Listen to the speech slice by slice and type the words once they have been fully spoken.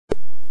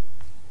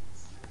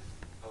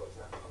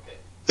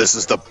This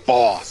is the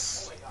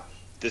boss.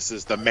 This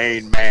is the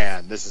main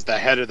man. This is the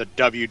head of the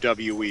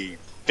WWE,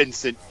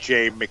 Vincent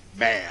J.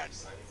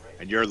 McMahon.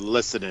 And you're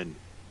listening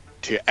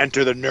to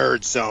Enter the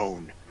Nerd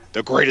Zone,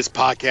 the greatest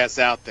podcast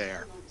out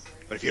there.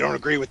 But if you don't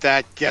agree with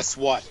that, guess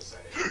what?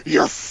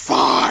 You're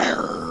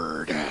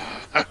fired.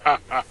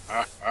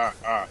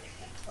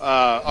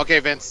 Okay,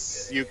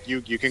 Vince, you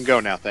can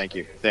go now. Thank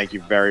you. Thank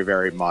you very,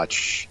 very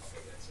much.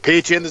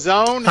 Peach in the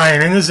zone? I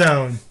am in the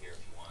zone.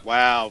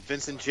 Wow,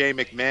 Vincent J.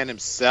 McMahon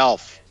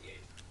himself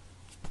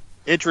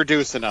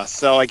introducing us.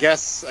 So I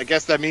guess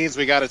that means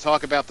we got to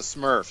talk about the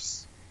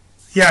Smurfs.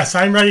 Yes,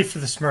 I'm ready for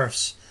the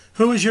Smurfs.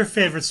 Who is your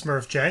favorite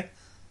Smurf, Jay?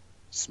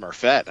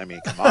 Smurfette. I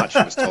mean, come on,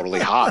 she was totally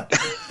hot.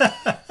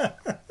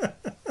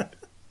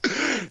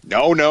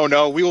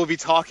 No. We will be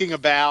talking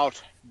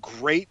about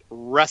great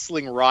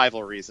wrestling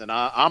rivalries, and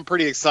I'm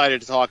pretty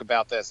excited to talk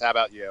about this. How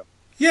about you?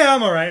 Yeah,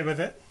 I'm all right with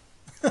it.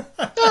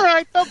 All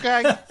right,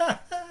 okay.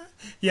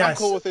 Yes. I'm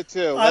cool with it,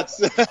 too.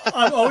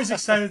 I'm always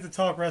excited to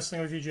talk wrestling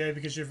with you, Jay,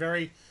 because you're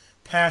very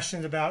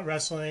passionate about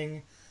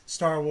wrestling,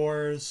 Star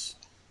Wars,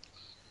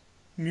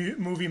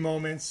 movie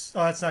moments.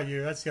 Oh, that's not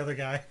you. That's the other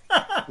guy.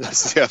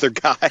 That's the other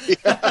guy.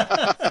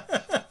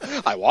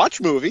 I watch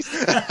movies.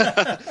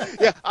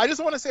 Yeah, I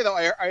just want to say, though,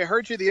 I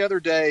heard you the other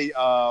day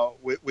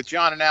with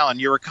John and Alan.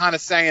 You were kind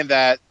of saying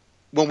that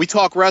when we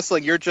talk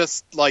wrestling, you're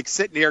just like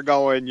sitting here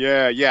going,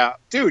 yeah.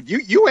 Dude,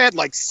 you add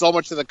like so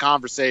much to the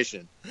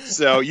conversation.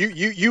 So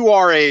you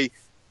are a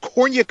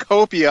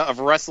cornucopia of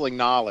wrestling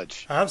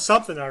knowledge. I'm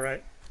something, all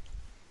right.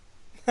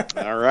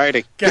 All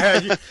righty. Go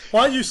ahead.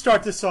 Why don't you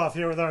start this off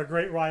here with our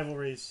great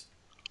rivalries?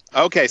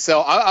 Okay,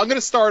 so I'm going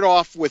to start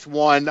off with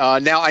one.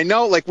 Now, I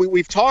know like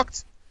we've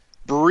talked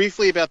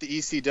briefly about the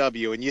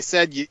ECW, and you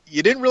said you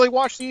didn't really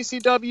watch the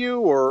ECW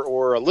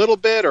or a little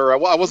bit, or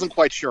I wasn't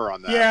quite sure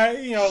on that.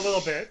 Yeah, a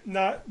little bit.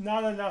 Not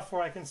enough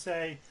where I can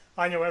say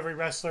I know every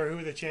wrestler,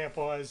 who the champ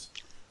was.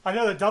 I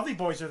know the Dudley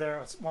Boys are there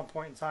at one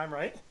point in time,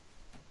 right?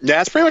 Yeah,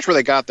 that's pretty much where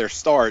they got their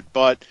start.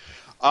 But,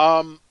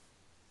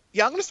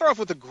 yeah, I'm going to start off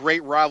with a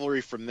great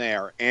rivalry from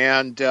there.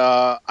 And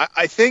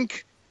I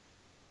think,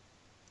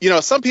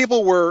 some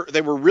people were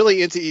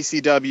really into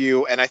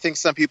ECW, and I think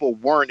some people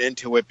weren't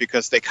into it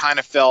because they kind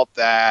of felt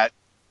that,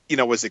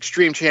 it was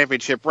Extreme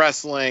Championship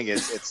Wrestling.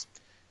 It's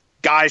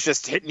guys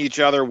just hitting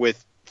each other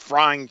with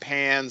frying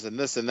pans and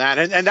this and that.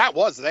 And that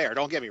was there,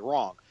 don't get me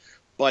wrong.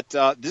 But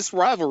this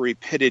rivalry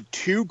pitted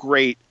two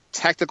great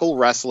technical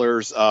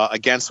wrestlers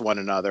against one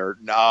another.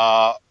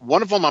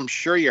 One of them I'm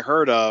sure you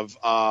heard of,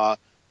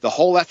 the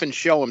whole effing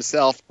show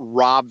himself,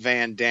 Rob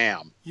Van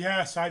Dam.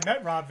 Yes, I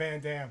met Rob Van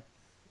Dam.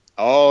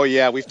 Oh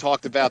yeah, we've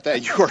talked about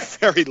that. You are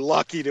very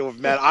lucky to have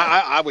met.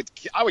 I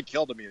would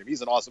kill to meet him.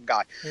 He's an awesome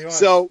guy.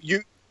 So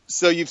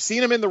you've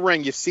seen him in the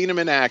ring, you've seen him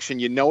in action,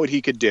 you know what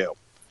he could do.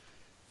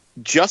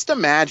 Just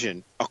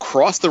imagine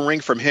across the ring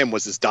from him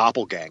was his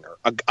doppelganger,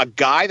 a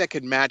guy that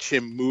could match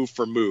him move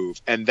for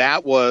move, and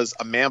that was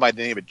a man by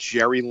the name of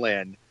Jerry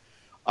Lynn.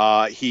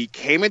 He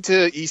came into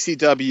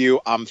ECW.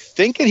 I'm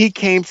thinking he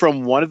came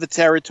from one of the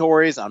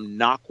territories. I'm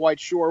not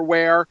quite sure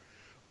where,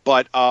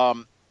 but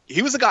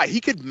he was a guy. He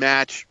could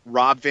match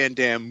Rob Van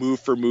Dam move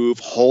for move,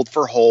 hold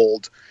for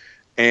hold.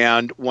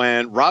 And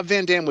when Rob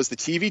Van Dam was the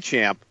TV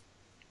champ,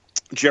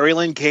 Jerry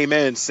Lynn came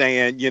in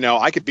saying,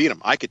 I could beat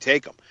him. I could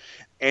take him.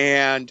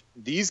 And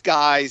these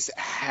guys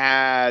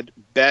had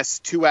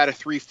best 2 out of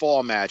 3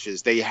 fall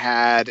matches. They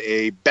had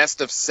a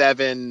best of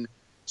 7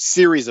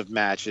 series of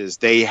matches.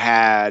 They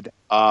had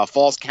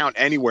Falls Count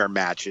Anywhere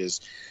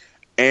matches.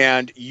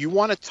 And you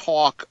want to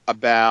talk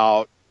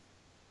about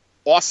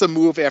awesome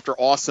move after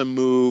awesome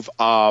move,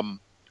 Hurricane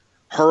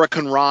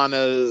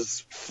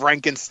Ranas,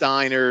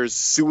 Frankensteiners,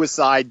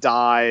 suicide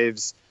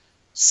dives,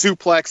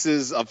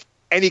 suplexes of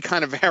any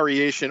kind of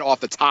variation off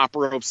the top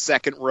rope,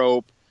 second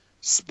rope,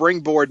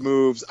 springboard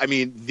moves. I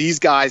mean, these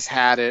guys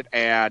had it,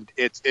 and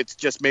it's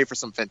just made for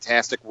some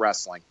fantastic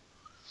wrestling.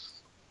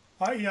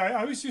 I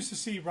always used to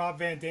see Rob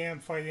Van Dam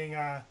fighting,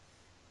 I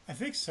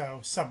think so,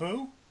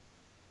 Sabu?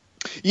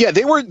 Yeah,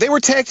 they were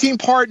tag team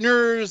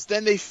partners,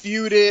 then they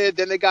feuded,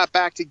 then they got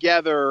back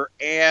together,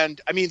 and,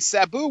 I mean,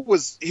 Sabu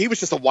was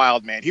just a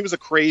wild man. He was a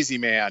crazy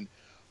man,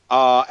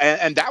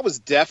 and that was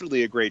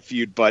definitely a great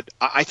feud, but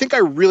I think I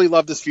really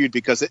love this feud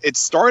because it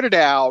started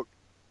out,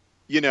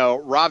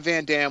 Rob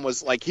Van Dam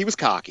was like, he was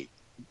cocky,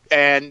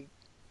 and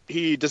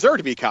he deserved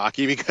to be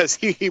cocky because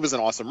he was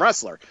an awesome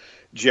wrestler.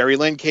 Jerry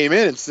Lynn came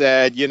in and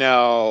said, you're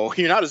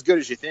not as good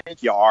as you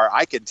think you are.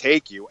 I can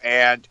take you.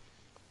 And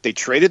they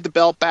traded the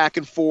belt back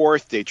and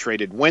forth. They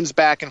traded wins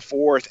back and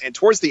forth. And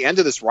towards the end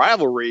of this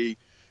rivalry,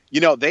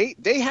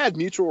 they had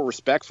mutual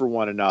respect for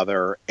one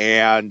another.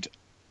 And,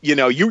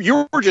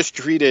 you were just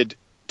treated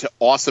to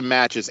awesome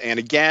matches. And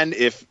again,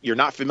 if you're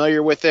not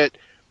familiar with it,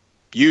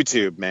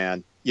 YouTube,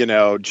 man.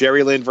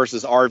 Jerry Lynn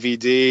versus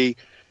RVD.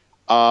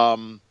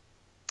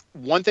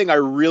 One thing I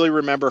really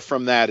remember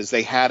from that is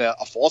they had a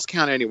Falls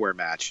Count Anywhere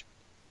match.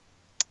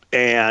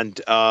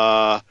 And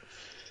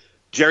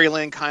Jerry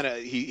Lynn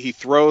he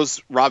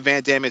throws Rob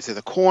Van Dam into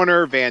the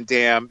corner. Van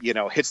Dam,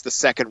 hits the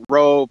second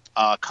rope,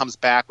 comes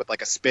back with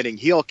like a spinning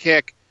heel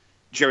kick.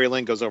 Jerry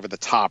Lynn goes over the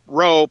top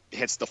rope,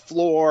 hits the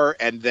floor,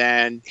 and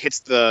then hits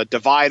the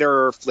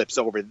divider, flips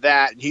over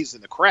that, and he's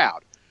in the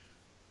crowd.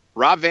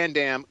 Rob Van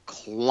Dam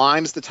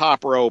climbs the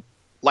top rope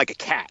like a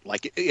cat.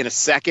 Like in a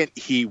second,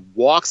 he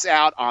walks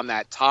out on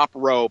that top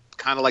rope,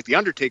 kind of like The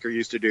Undertaker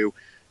used to do,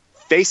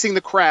 facing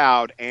the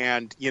crowd.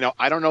 And,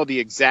 I don't know the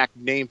exact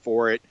name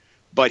for it,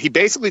 but he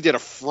basically did a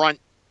front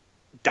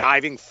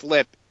diving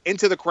flip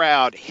into the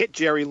crowd, hit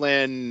Jerry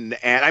Lynn,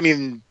 and I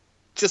mean,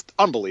 just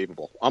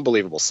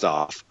unbelievable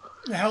stuff.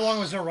 How long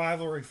was their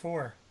rivalry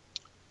for?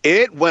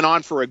 It went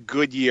on for a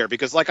good year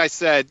because, like I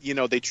said,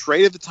 they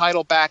traded the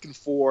title back and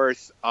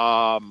forth.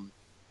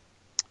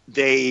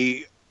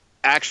 They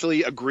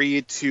actually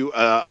agreed to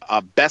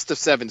a best of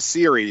 7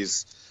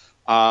 series,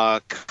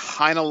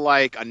 kind of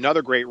like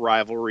another great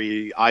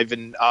rivalry.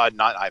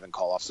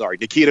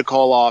 Nikita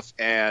Koloff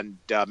and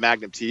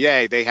Magnum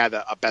TA. They had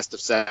a best of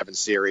 7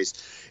 series.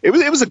 It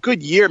was a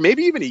good year,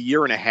 maybe even a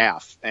year and a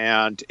half,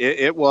 and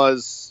it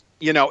was,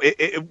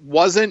 it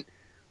wasn't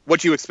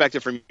what you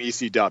expected from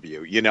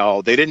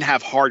ECW. They didn't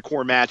have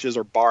hardcore matches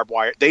or barbed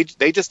wire.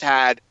 They just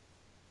had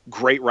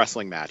great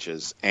wrestling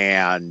matches,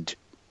 and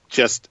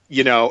just,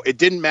 it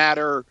didn't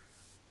matter.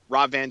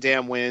 Rob Van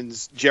Dam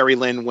wins, Jerry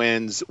Lynn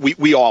wins.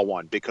 We all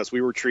won because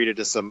we were treated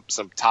as some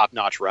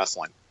top-notch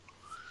wrestling.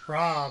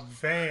 Rob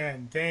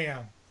Van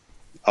Dam.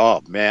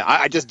 Oh man,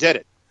 I just did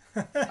it.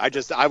 I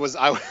did that.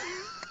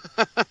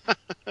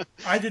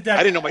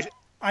 I didn't know my.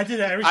 I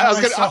did that every time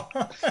I saw.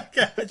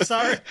 Okay,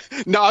 sorry.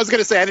 No, I was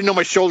gonna say I didn't know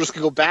my shoulders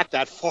could go back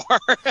that far.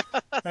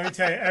 Let me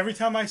tell you, every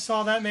time I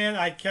saw that man,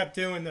 I kept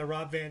doing the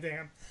Rob Van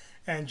Dam,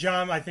 and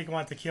John, I think,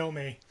 wanted to kill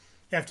me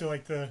after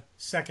like the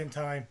second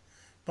time.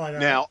 But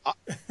now,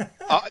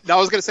 I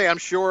was gonna say, I'm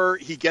sure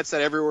he gets that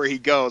everywhere he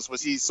goes.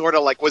 Was he sort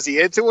of like, was he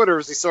into it, or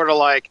was he sort of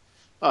like,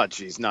 oh,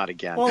 geez, not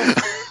again? Well,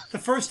 the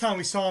first time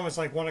we saw him was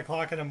like 1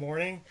 o'clock in the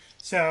morning,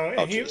 so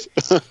he was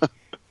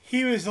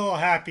a little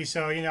happy.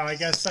 So I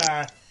guess.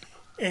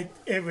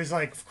 It was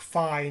like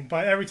fine,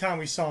 but every time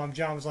we saw him,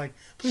 John was like,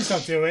 "Please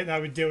don't do it," and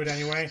I would do it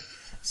anyway.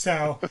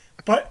 So,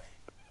 but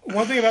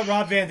one thing about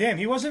Rob Van Dam,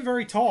 he wasn't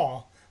very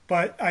tall,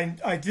 but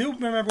I do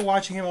remember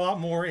watching him a lot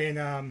more in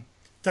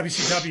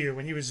WCW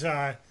when he was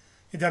in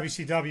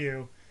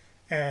WCW,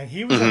 and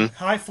he was a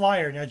high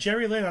flyer. Now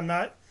Jerry Lynn, I'm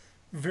not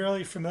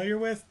really familiar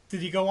with.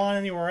 Did he go on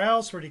anywhere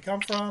else? Where did he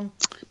come from?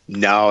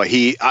 No,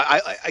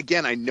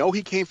 I know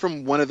he came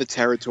from one of the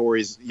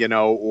territories,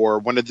 or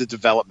one of the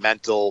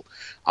developmental.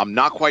 I'm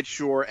not quite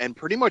sure. And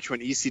pretty much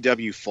when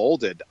ECW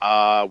folded,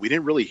 we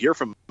didn't really hear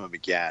from him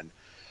again.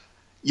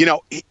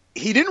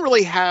 He didn't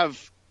really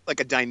have like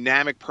a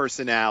dynamic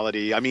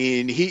personality. I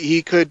mean,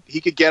 he could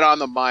get on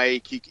the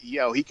mic.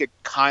 He could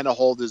kind of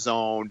hold his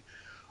own.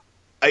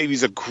 He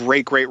was a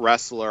great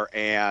wrestler,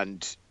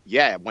 and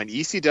yeah, when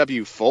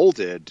ECW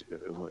folded,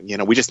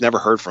 we just never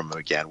heard from him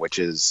again, which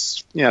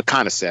is,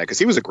 kind of sad because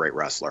he was a great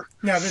wrestler.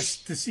 Now,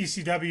 this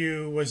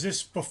ECW, was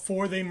this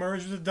before they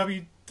merged with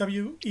the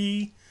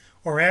WWE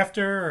or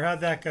after, or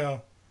how'd that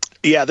go?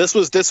 Yeah, this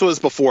was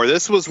before.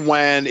 This was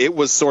when it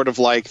was sort of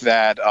like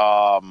that,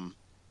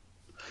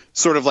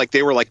 sort of like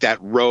they were like that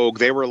rogue.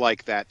 They were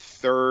like that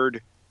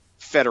third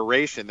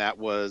federation that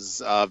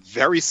was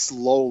very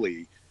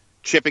slowly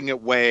chipping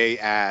away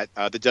at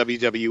the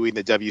WWE and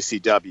the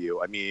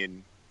WCW. I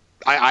mean,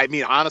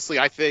 honestly,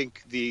 I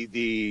think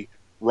the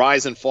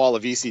rise and fall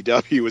of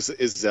ECW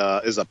is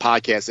a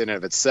podcast in and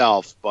of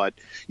itself. But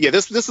yeah,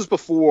 this was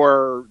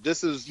before.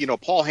 This is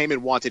Paul Heyman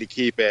wanted to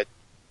keep it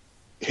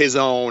his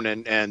own,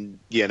 and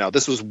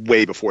this was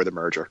way before the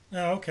merger.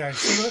 Oh, okay.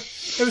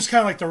 So it was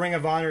kind of like the Ring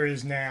of Honor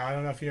is now. I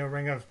don't know if you know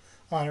Ring of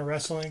Honor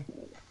Wrestling.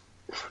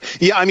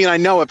 Yeah, I mean, I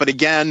know it, but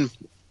again,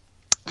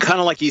 kind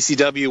of like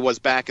ECW was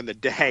back in the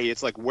day.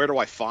 It's like, where do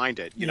I find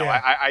it?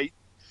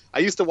 I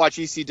used to watch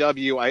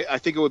ECW. I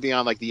think it would be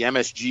on like the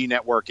MSG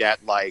network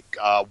at like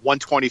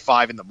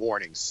 1:25 in the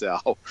morning.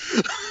 So,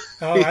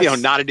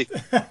 not an easy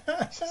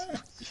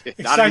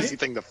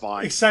thing to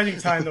find. Exciting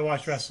time to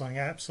watch wrestling.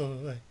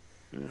 Absolutely.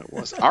 Yeah, it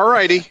was. All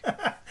righty.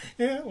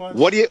 Yeah, it was.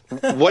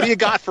 What do you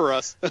got for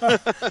us?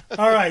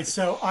 All right.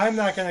 So I'm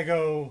not going to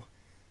go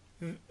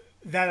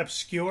that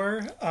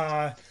obscure.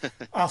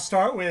 I'll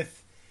start with.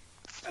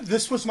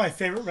 This was my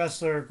favorite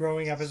wrestler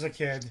growing up as a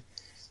kid.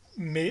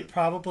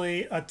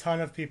 Probably a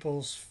ton of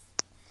people's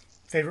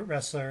favorite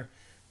wrestler.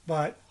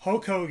 But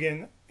Hulk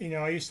Hogan,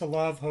 I used to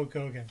love Hulk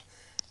Hogan.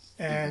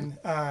 And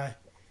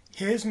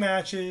his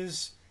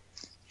matches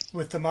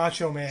with the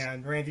Macho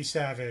Man, Randy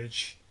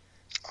Savage,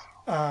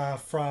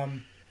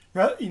 from,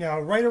 right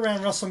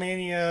around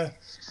WrestleMania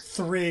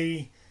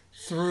 3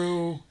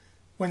 through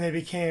when they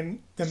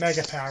became the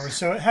Mega Power.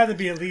 So it had to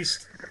be at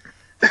least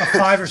a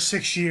 5 or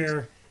 6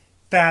 year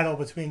battle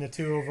between the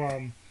two of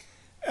them.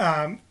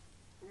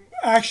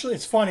 Actually,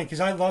 it's funny because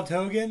I loved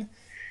Hogan,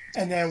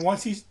 and then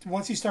once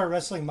he started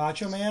wrestling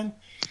Macho Man,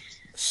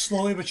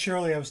 slowly but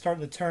surely I was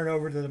starting to turn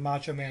over to the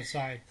Macho Man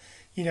side.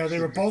 They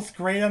were both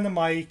great on the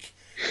mic.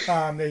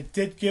 They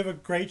did give a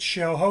great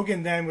show.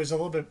 Hogan then was a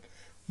little bit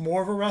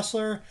more of a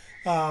wrestler.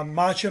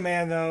 Macho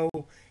Man though,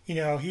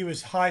 he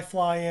was high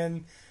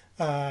flying.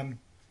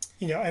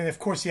 you know, and of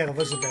course he had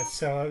Elizabeth,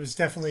 so it was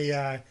definitely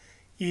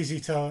easy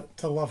to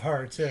love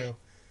her too.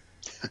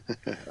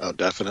 Oh,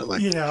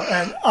 definitely. You know,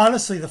 and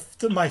honestly,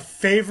 my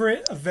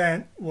favorite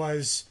event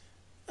was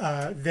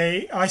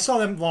I saw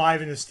them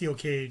live in a steel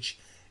cage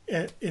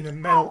in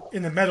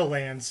the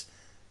Meadowlands,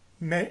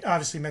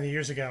 obviously many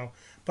years ago.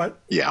 But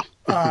Yeah.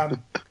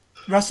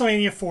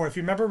 WrestleMania 4, if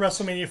you remember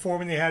WrestleMania 4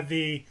 when they had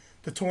the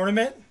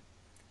tournament,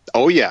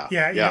 Oh yeah.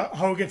 yeah, you know Yeah.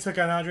 Hogan took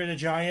on Andre the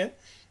Giant,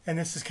 and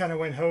this is kind of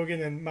when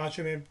Hogan and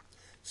Macho Man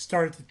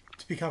started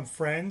to become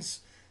friends.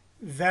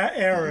 That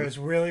era is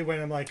really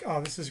when I'm like,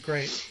 oh, this is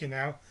great, you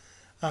know.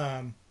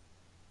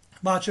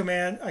 Macho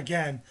Man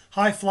again,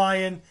 high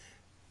flying.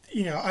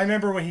 You know, I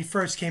remember when he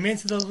first came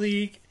into the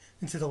league.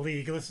 Into the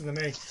league, listen to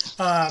me.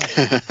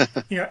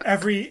 You know,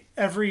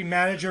 every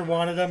manager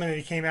wanted him, and then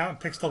he came out and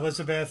picked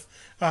Elizabeth.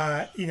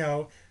 You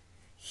know,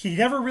 he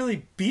never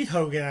really beat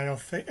Hogan. I don't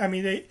think. I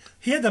mean,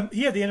 he had the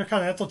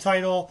Intercontinental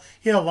title.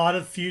 He had a lot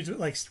of feuds with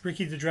like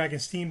Ricky the Dragon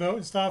Steamboat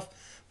and stuff.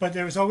 But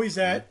there was always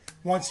that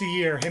once a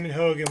year, him and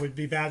Hogan would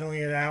be battling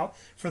it out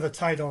for the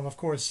title, and of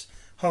course,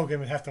 Hogan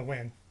would have to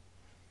win.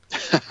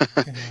 You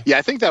know? Yeah,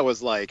 I think that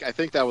was like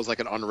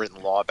an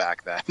unwritten law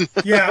back then.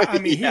 Yeah, I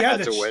mean, He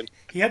had to win.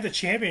 he had the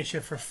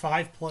championship for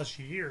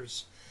 5+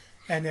 years,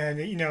 and then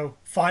you know,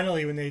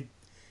 finally when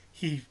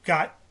he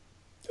got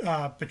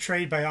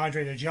betrayed by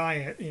Andre the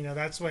Giant, you know,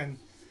 that's when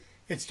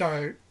it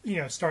started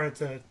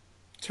to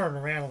turn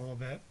around a little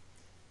bit.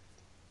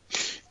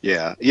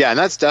 Yeah, yeah, and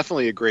that's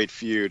definitely a great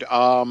feud.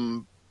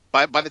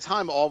 By the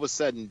time all was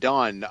said and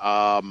done,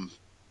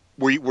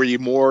 were you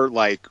more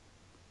like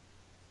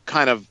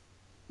kind of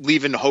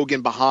leaving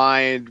Hogan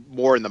behind,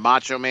 more in the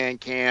Macho Man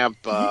camp?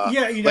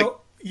 Yeah, you Like, know,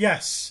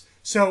 yes.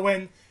 So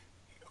when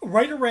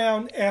right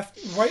around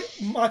after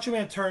Macho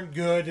Man turned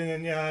good,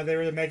 and then they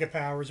were the Mega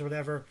Powers or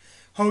whatever.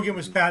 Hogan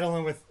was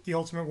battling with the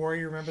Ultimate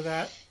Warrior. Remember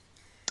that?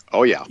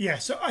 oh yeah, Yeah.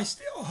 So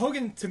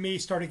Hogan to me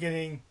started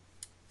getting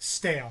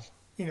stale.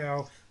 You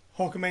know,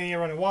 Hulkamania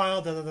running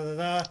wild, da da da da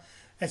da.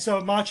 And so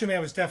Macho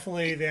Man was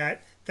definitely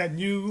that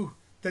new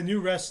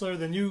wrestler,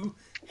 the new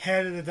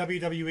head of the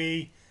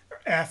WWE, or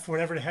F,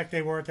 whatever the heck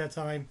they were at that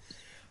time.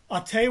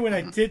 I'll tell you when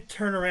I did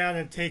turn around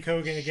and take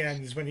Hogan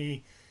again is when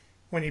he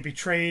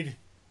betrayed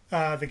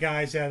the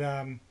guys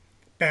at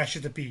Bash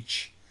at the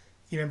Beach.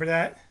 You remember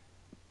that?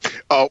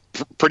 oh,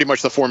 pretty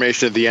much the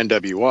formation of the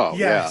NWO.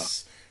 Yeah,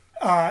 Yes.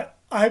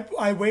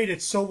 I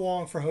waited so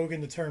long for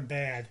Hogan to turn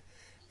bad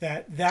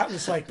that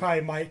was like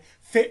probably my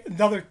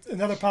another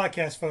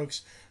podcast,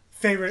 folks.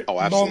 Favorite oh,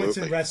 moments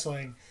in absolutely.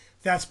 wrestling.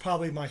 That's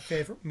probably my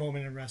favorite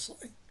moment in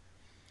wrestling.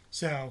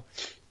 So,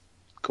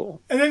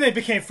 Cool. and then they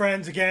became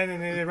friends again,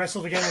 and then they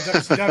wrestled again in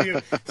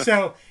WCW.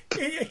 So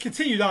it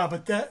continued on,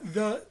 but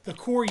the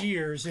core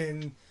years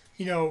in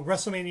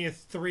WrestleMania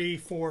 3,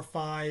 4,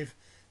 5,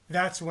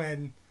 that's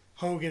when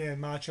Hogan and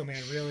Macho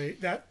Man really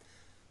that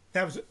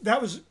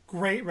was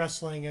great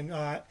wrestling,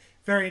 and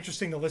very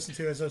interesting to listen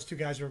to, as those two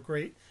guys were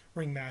great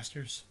ring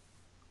masters.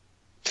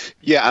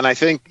 Yeah, and I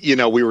think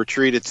we were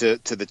treated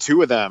to the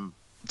two of them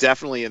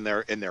definitely in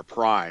their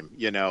prime,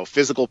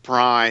 physical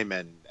prime,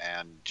 and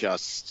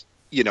just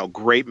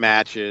great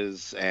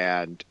matches.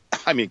 And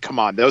I mean, come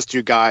on, those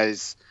two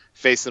guys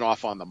facing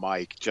off on the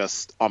mic,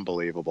 just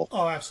unbelievable.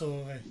 Oh,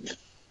 absolutely.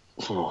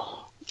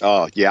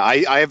 Oh yeah,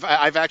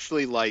 I've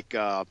actually like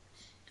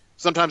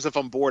sometimes if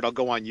I'm bored, I'll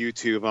go on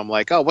YouTube. I'm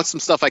like, oh, what's some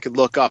stuff I could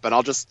look up, and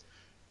I'll just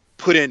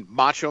put in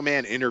Macho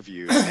Man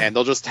interviews, and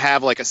they'll just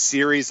have like a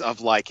series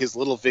of like his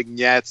little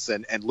vignettes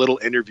and little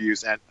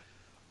interviews. And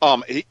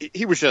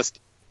he was just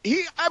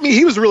he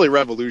was really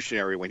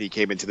revolutionary when he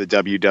came into the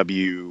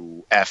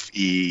WWFE.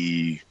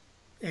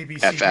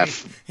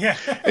 ABCD. Yeah.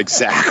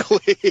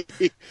 Exactly.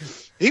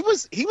 He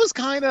was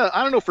kind of,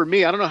 I don't know, for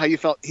me, I don't know how you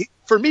felt.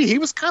 For me, he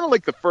was kind of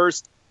like the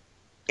first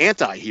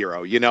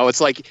anti-hero.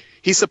 It's like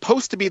he's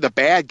supposed to be the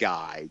bad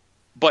guy,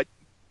 but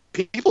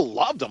people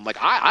loved him. Like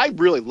I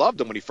really loved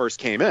him when he first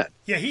came in.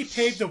 Yeah, he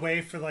paved the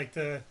way for like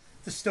the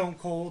Stone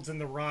Colds and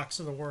the Rocks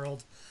of the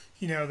world.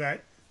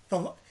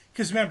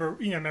 Because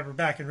remember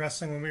back in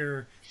wrestling when we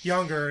were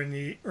younger in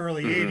the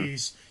early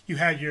 '80s, you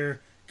had your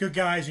good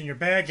guys and your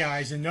bad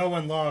guys, and no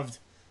one loved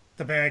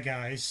the bad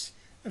guys.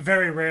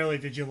 Very rarely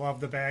did you love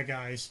the bad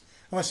guys,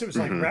 unless it was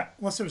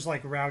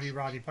like Rowdy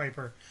Roddy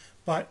Piper.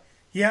 But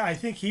yeah, I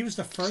think he was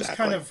the first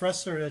kind of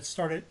wrestler that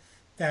started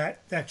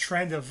that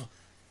trend of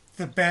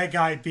the bad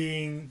guy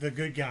being the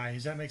good guy.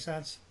 Does that make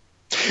sense?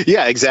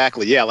 Yeah,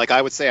 exactly. Yeah, like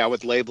I would say, I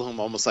would label him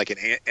almost like an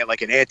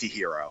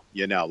anti-hero.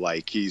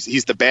 Like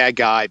he's the bad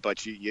guy,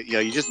 but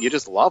you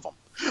just love him.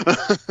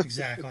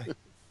 Exactly.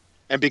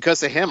 And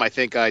because of him, I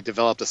think I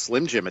developed a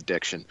Slim Jim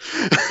addiction.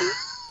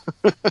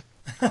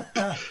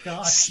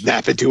 Gosh.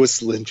 Snap into a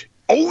Slim Jim.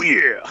 Oh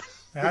yeah.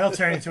 That'll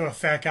turn into a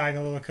fat guy in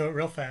a little coat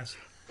real fast.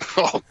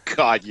 Oh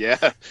God,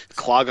 yeah.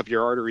 Clog up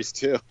your arteries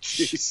too.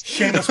 Jeez.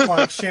 Shameless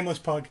plug. Shameless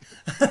plug.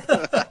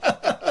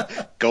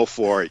 Go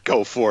for it.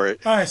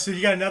 All right, so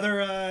you got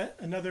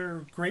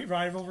another great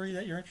rivalry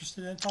that you're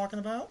interested in talking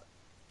about?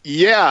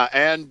 Yeah,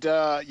 and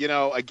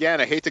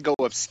again, I hate to go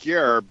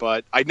obscure,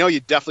 but I know you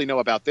definitely know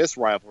about this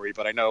rivalry,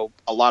 but I know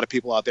a lot of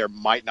people out there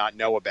might not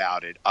know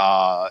about it.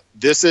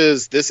 This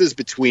is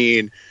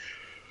between,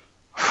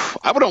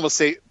 I would almost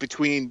say,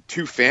 between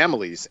two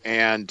families,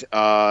 and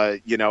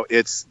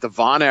it's the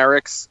Von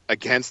Erichs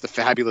against the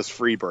Fabulous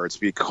Freebirds,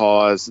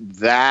 because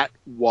that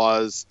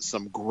was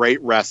some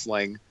great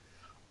wrestling,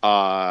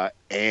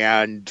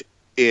 and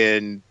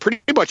in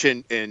pretty much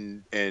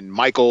in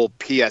Michael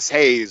P.S.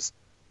 Hayes,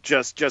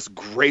 just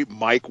great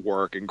mic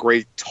work and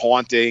great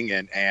taunting,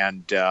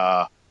 and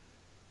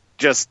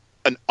just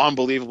an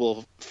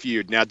unbelievable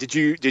feud. Now, did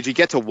you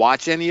get to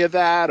watch any of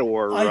that,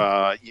 or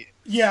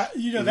Yeah,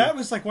 mhm. that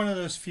was like one of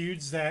those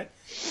feuds that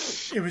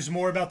it was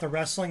more about the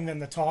wrestling than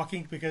the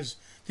talking, because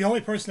the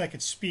only person that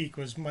could speak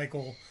was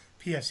Michael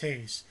P.S.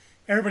 Hayes.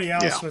 Everybody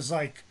Yeah, else was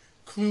like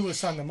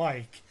clueless on the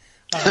mic.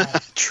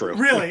 true.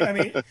 Really, I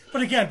mean,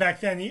 but again, back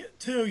then,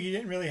 too, you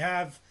didn't really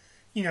have,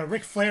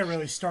 Ric Flair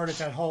really started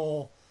that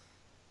whole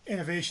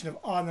innovation of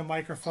on the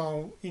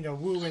microphone,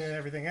 wooing and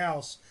everything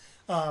else.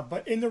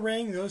 But in the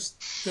ring, those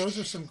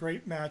are some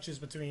great matches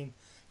between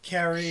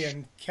Kerry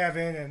and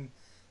Kevin and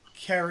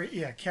Kerry.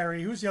 Yeah,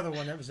 Kerry. Who's the other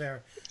one that was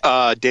there?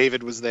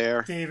 David was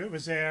there. David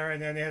was there, and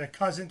then they had a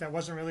cousin that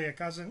wasn't really a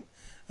cousin.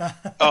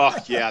 Oh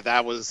yeah,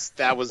 that was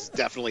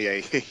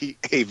definitely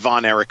a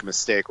Von Erich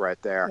mistake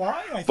right there. Well,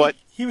 I think But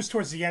he was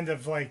towards the end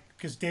of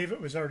because David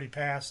was already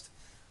passed by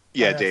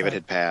yeah, that David time.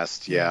 had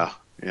passed. Yeah.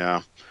 Yeah,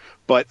 yeah.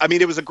 But I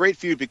mean, it was a great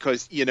feud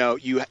because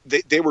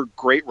they were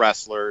great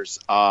wrestlers.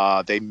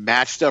 They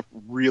matched up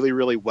really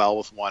really well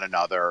with one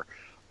another.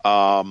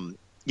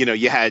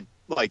 You had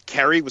like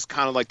Kerry was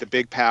kind of like the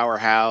big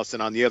powerhouse,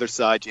 and on the other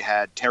side you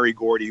had Terry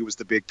Gordy, who was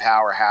the big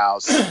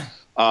powerhouse.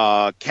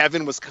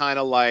 Kevin was kind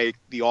of like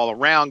the all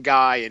around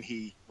guy, and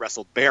he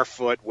wrestled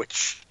barefoot,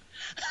 which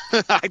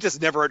I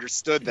just never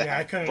understood Yeah, I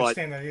that. couldn't But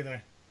understand that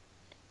either.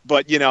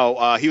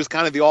 he was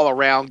kind of the all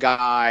around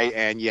guy,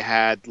 and you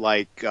had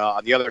like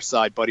on the other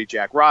side, Buddy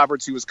Jack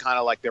Roberts, who was kind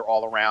of like their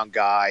all around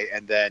guy,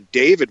 and then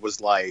David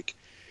was like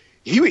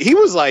he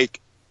was like,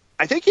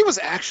 I think he was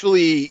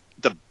actually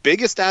the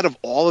biggest out of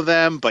all of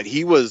them, but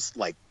he was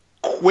like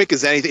quick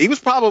as anything. He was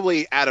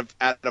probably out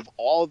of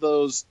all of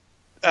those,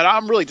 and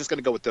I'm really just going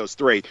to go with those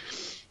three.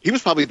 He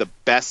was probably the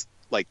best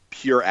like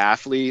pure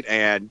athlete,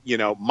 and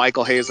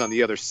Michael Hayes on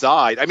the other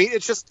side. I mean,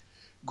 it's just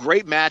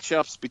great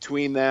matchups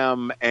between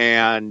them,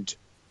 and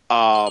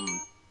um,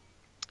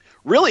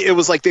 really it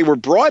was like they were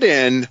brought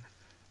in,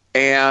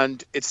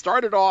 and it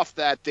started off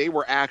that they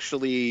were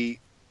actually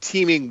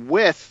teaming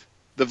with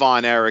the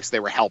Von Erichs. They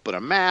were helping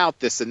them out,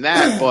 this and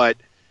that, but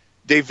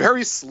they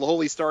very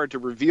slowly started to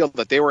reveal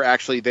that they were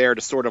actually there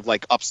to sort of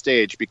like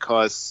upstage,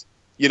 because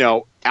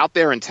out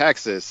there in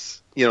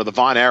Texas, the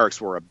Von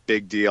Erichs were a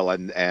big deal,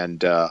 and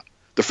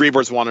the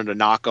Freebirds wanted to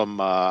knock them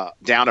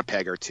down a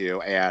peg or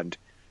two, and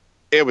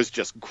it was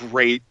just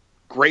great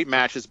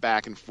matches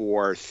back and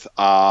forth.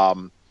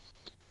 And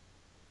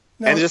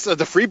No, just the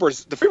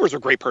Freebirds were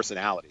great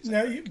personalities. I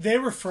no, think. they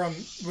were from.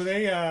 Were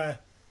they? I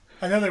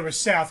know they were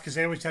South because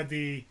they always had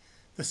the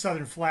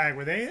Southern flag.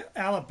 Were they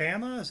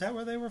Alabama? Is that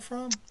where they were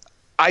from?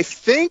 I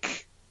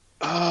think.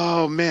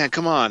 Oh man,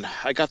 come on!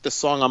 I got this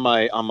song on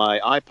my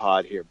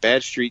iPod here.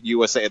 Bad Street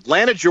USA,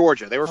 Atlanta,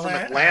 Georgia. They were from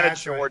Atlanta,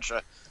 That's right.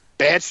 Georgia.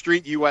 Bad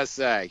Street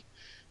USA.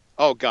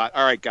 Oh God!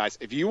 All right, guys.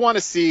 If you want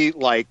to see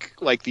like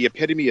the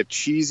epitome of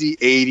cheesy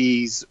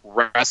 '80s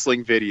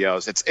wrestling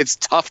videos, it's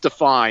tough to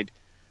find.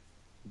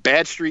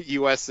 Bad Street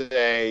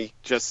USA,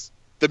 just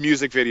the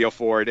music video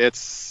for it.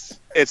 It's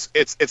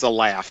a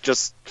laugh.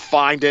 Just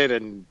find it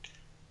and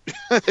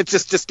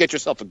just get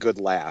yourself a good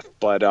laugh.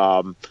 But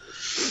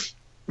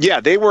yeah,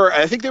 they were.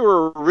 I think they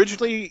were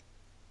originally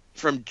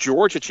from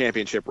Georgia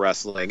Championship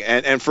Wrestling,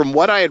 and from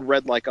what I had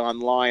read like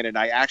online, and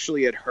I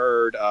actually had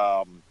heard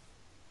an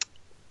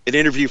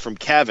interview from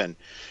Kevin.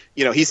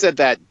 He said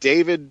that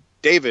David,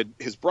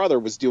 his brother,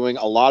 was doing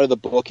a lot of the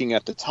booking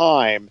at the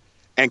time,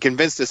 and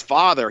convinced his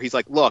father. He's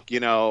like, look,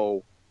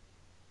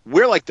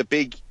 we're like the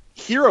big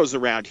heroes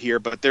around here,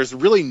 but there's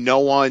really no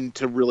one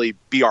to really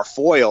be our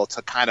foil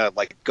to kind of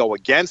like go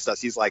against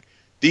us. He's like,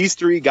 these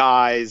three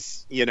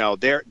guys,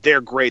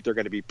 they're great. They're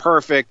going to be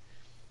perfect.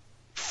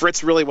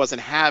 Fritz really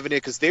wasn't having it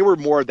because they were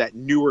more of that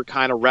newer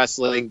kind of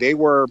wrestling. They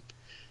were,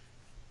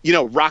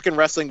 rock and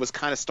wrestling was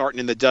kind of starting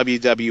in the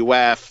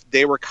WWF.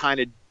 They were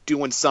kind of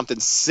doing something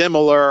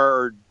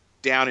similar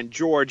down in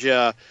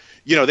Georgia.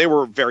 They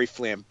were very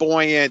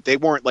flamboyant. They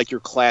weren't like your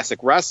classic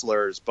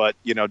wrestlers, but,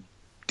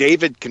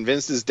 David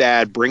convinced his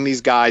dad, bring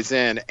these guys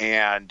in,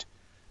 and,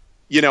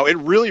 it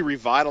really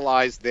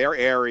revitalized their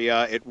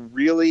area. It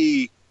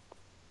really,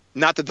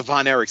 not that the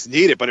Von Erichs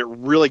need it, but it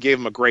really gave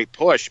them a great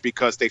push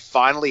because they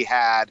finally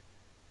had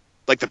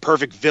like the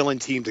perfect villain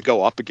team to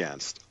go up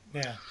against.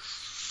 Yeah.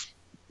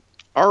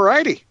 All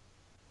righty.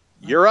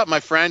 You're up, my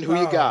friend. Who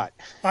you Oh, got?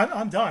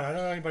 I'm done. I don't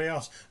know anybody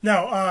else.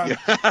 No.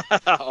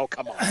 Oh,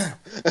 come on.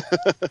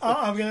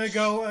 I'm gonna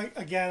go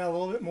again a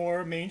little bit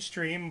more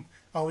mainstream.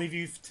 I'll leave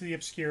you to the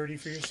obscurity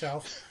for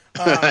yourself.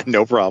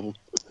 No problem.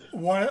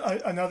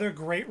 Another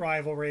great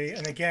rivalry,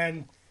 and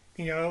again,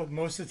 You know,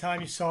 most of the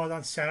time you saw it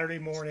on Saturday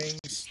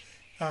mornings,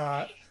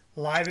 uh,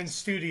 live in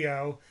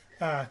studio,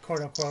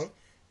 quote unquote.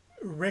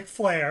 Ric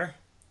Flair,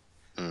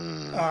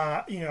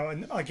 Mm. you know,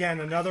 and again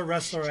another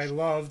wrestler I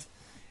loved,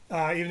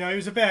 even though he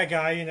was a bad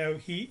guy. You know,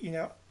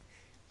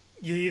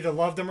 you either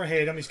loved him or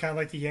hate him. He's kind of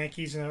like the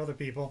Yankees and other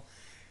people.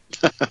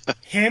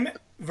 Him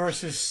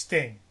versus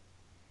Sting.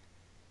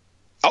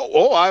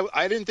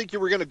 I didn't think you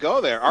were going to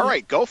go there. All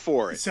right, go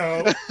for it.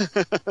 So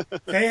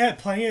they had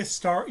plenty of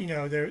start. You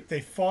know,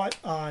 they fought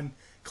on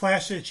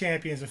Clash of the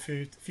Champions a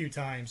few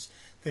times.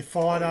 They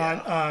fought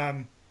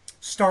on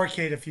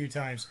Starrcade a few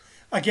times.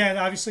 Again,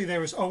 obviously there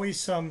was always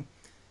some,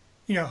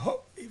 you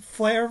know,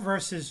 Flair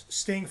versus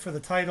Sting for the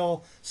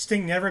title.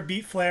 Sting never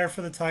beat Flair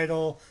for the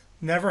title.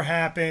 Never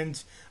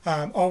happened.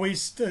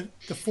 Always the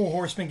Four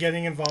Horsemen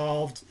getting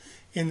involved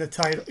in the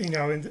title, you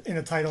know, in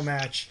a title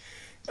match.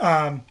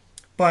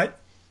 But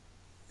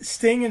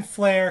Sting and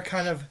Flair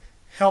kind of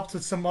helped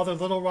with some other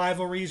little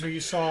rivalries where you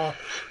saw,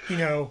 you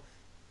know,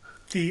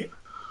 the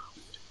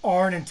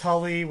Arn and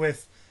Tully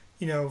with,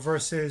 you know,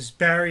 versus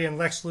Barry and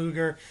Lex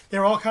Luger.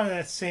 They're all kind of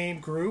that same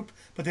group,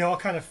 but they all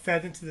kind of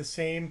fed into the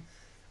same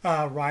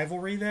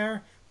rivalry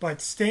there.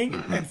 But Sting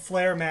and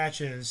Flair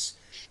matches,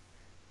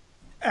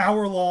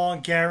 hour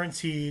long,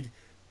 guaranteed,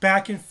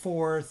 back and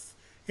forth.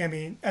 I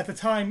mean, at the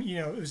time, you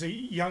know, it was a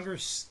younger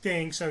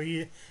Sting, so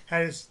he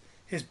had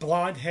his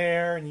blonde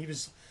hair, and he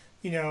was,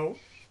 you know,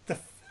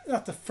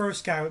 not the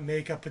first guy with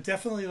makeup, but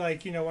definitely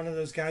like, you know, one of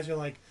those guys who are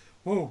like,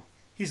 whoa,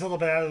 he's a little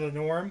bit out of the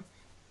norm.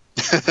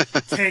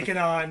 Taking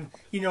on,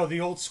 you know, the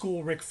old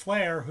school Ric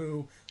Flair,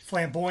 who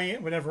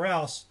flamboyant, whatever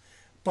else.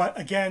 But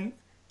again,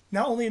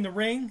 not only in the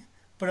ring,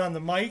 but on the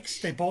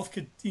mics, they both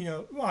could, you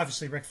know,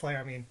 obviously Ric Flair.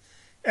 I mean,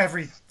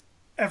 every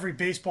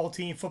baseball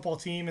team, football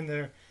team in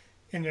their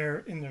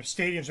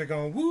stadiums are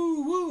going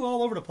woo woo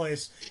all over the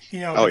place,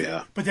 you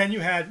know. But then you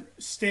had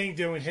Sting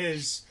doing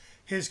his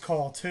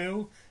call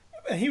too,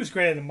 and he was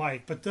great on the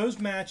mic. But those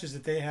matches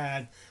that they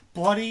had,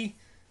 bloody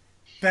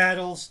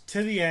battles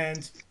to the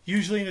end,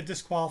 usually in a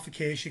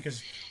disqualification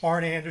because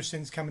Arn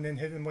Anderson's coming in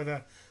hitting with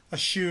a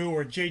shoe,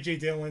 or J.J.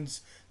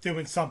 Dillon's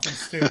doing something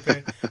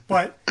stupid.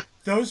 But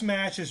those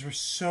matches were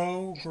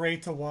so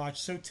great to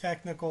watch, so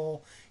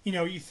technical. You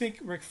know, you think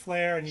Ric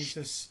Flair, and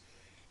he's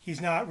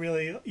not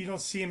really, you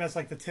don't see him as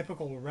like the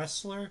typical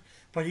wrestler,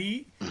 but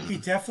he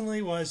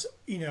definitely was,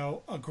 you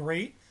know, a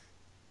great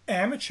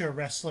amateur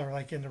wrestler,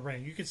 like in the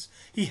ring.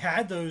 He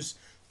had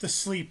the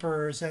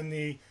sleepers and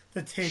the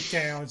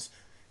takedowns,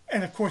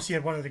 and of course he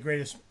had one of the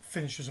greatest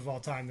finishers of all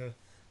time,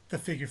 the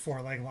figure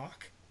four leg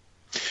lock.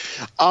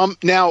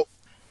 Now,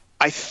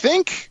 I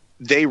think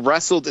they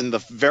wrestled in the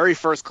very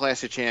first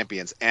Clash of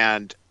Champions,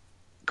 and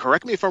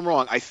correct me if I'm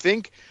wrong, I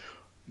think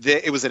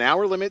that it was an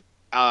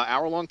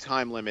hour-long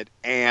time limit,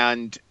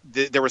 and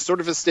there was sort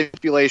of a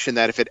stipulation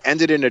that if it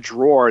ended in a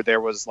draw, there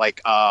was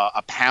like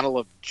a panel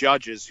of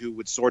judges who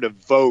would sort of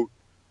vote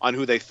on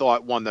who they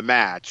thought won the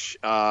match.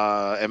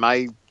 Am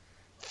I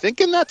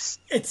thinking that's...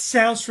 It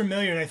sounds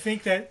familiar, and I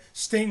think that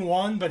Sting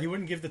won, but he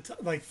wouldn't give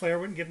Flair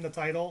wouldn't give him the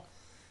title,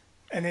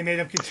 and they made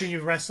him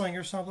continue wrestling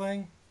or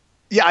something.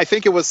 Yeah, I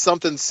think it was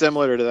something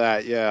similar to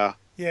that. Yeah.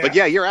 But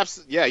yeah, you're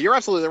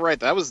absolutely right.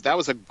 That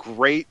was a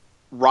great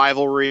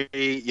rivalry.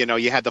 You know,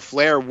 you had the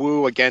Flair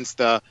woo against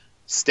the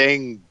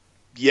Sting.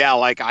 Yeah,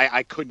 like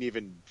I couldn't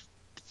even.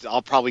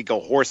 I'll probably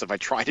go hoarse if I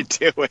try to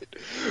do it.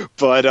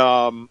 But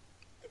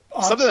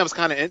something that was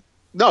kind of.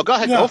 No, go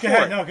ahead. No, go for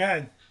it. No, go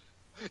ahead.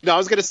 No, I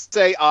was gonna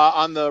say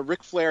on the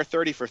Ric Flair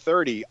 30 for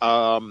 30,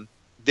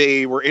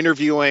 they were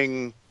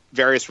interviewing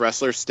various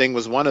wrestlers. Sting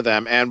was one of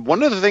them, and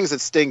one of the things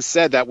that Sting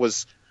said that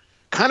was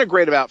kind of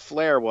great about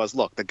Flair was,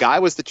 look, the guy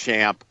was the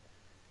champ.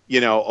 You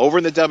know, over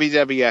in the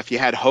WWF, you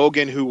had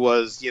Hogan, who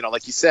was, you know,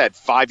 like you said,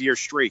 5-year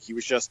streak. He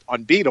was just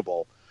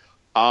unbeatable.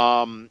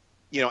 You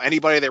know,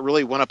 anybody that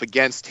really went up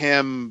against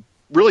him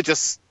really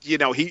just, you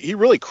know, he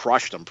really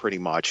crushed them pretty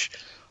much.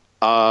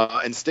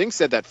 And Sting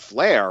said that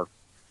Flair,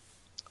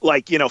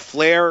 like, you know,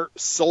 Flair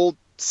sold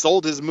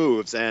his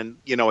moves. And,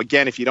 you know,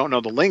 again, if you don't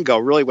know the lingo,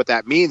 really what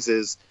that means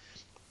is,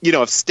 you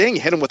know, if Sting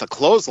hit him with a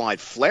clothesline,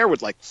 Flair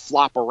would like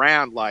flop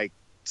around like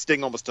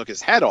Sting almost took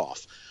his head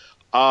off.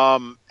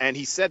 And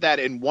he said that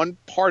in one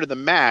part of the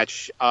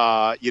match,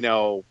 you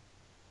know,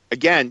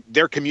 again,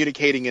 they're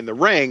communicating in the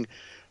ring.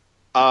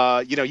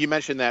 You know, you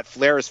mentioned that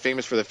Flair is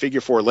famous for the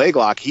figure four leg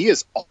lock. He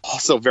is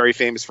also very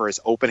famous for his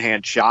open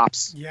hand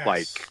chops. Yes.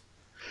 Like,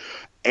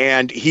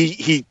 and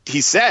he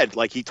said,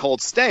 like, he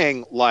told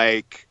Sting,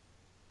 like,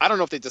 I don't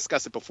know if they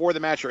discussed it before the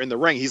match or in the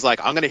ring. He's like,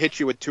 I'm going to hit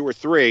you with 2 or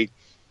 3.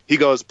 He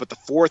goes, but the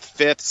 4th,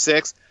 5th,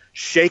 6th,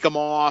 shake him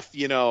off.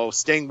 You know,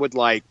 Sting would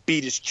like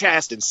beat his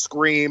chest and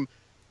scream.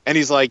 And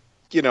he's like,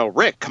 you know,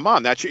 Rick, come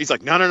on. He's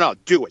like, no,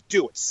 do it,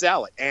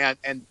 sell it.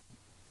 And,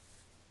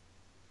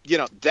 you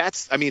know,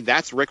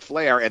 that's Ric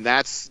Flair. And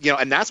that's, you know,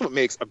 and that's what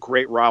makes a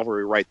great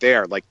rivalry right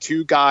there. Like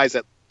two guys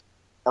that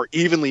are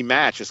evenly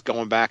matched, just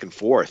going back and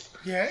forth.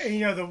 Yeah. And, you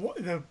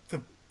know,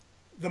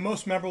 the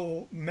most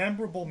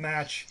memorable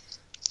match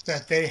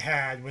that they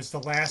had was the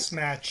last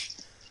match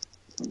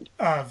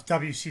of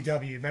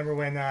WCW. Remember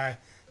when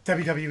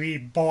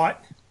WWE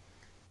bought.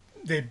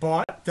 They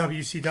bought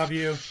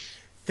WCW.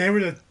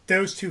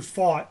 Those two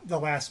fought the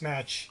last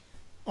match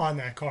on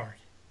that card.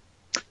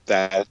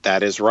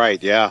 That is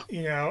right. Yeah.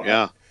 You know,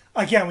 Yeah.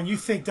 again, when you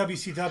think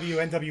WCW,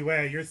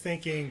 NWA, you're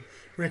thinking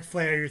Ric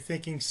Flair, you're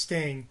thinking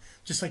Sting.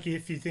 Just like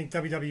if you think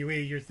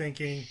WWE, you're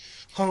thinking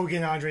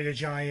Hogan, Andre the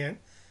Giant,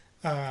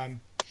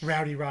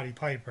 Roddy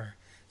Piper.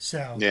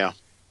 So Yeah.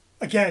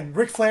 again,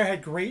 Ric Flair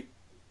had great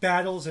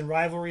battles and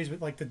rivalries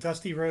with like the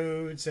Dusty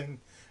Rhodes and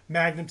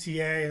Magnum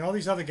TA and all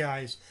these other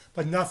guys,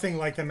 but nothing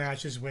like the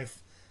matches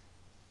with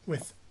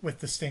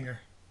the Stinger.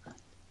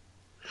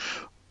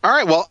 All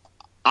right. Well,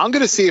 I'm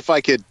going to see if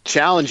I could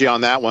challenge you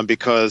on that one,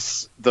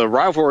 because the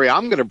rivalry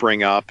I'm going to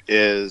bring up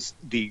is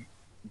the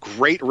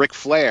great Ric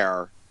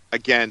Flair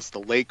against the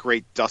late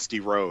great Dusty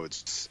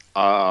Rhodes.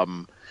 Now,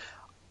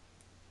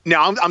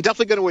 I'm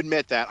definitely going to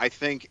admit that I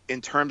think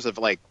in terms of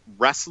like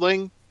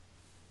wrestling,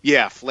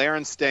 yeah, Flair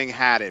and Sting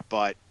had it,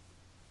 but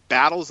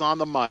battles on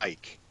the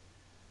mic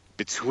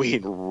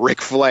between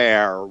Ric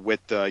Flair with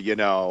the,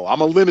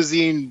 I'm a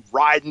limousine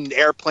riding,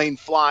 airplane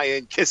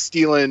flying, kiss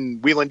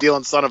stealing, wheeling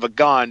dealing son of a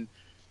gun,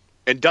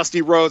 and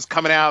Dusty Rhodes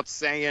coming out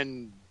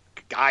saying,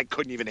 I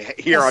couldn't even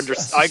hear,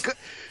 understand.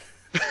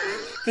 Did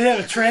they have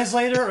a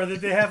translator, or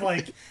did they have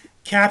like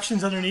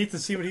captions underneath to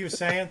see what he was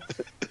saying?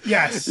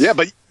 Yes. Yeah,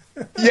 but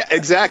yeah,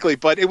 exactly.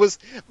 But it was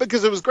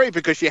great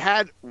because you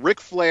had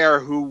Ric Flair,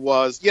 who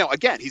was,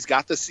 again, he's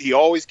got this, he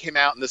always came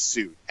out in the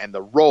suit and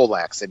the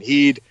Rolex, and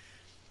he'd,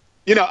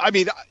 I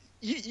mean,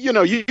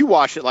 you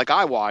watched it like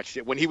I watched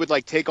it when he would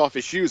like take off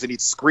his shoes and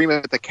he'd scream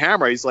at the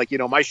camera. He's like,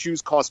 my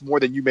shoes cost more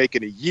than you make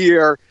in a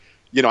year.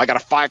 I got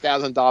a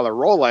 $5,000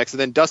 Rolex. And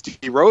then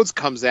Dusty Rhodes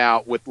comes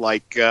out with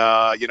like,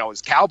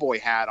 his cowboy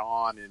hat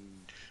on, and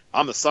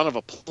I'm the son of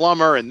a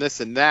plumber and this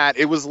and that.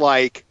 It was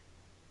like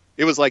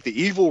the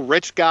evil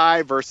rich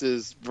guy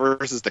versus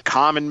the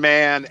common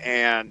man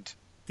and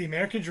the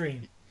American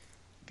Dream.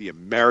 The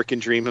American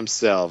Dream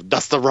himself,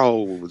 Dusty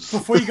Rhodes.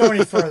 Before you go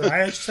any further,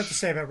 I just have to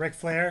say about Ric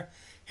Flair,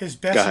 his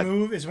best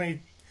move is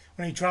when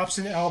he drops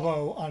an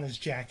elbow on his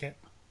jacket.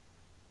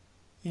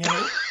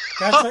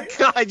 That's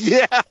God,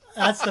 yeah.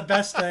 That's the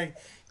best thing.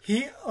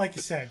 He, like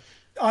you said,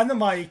 on the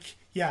mic,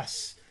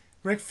 yes.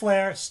 Ric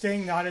Flair,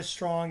 Sting, not as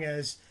strong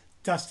as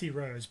Dusty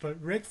Rhodes,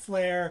 but Ric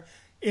Flair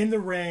in the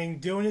ring,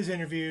 doing his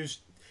interviews,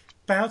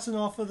 bouncing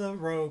off of the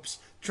ropes,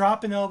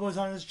 dropping elbows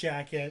on his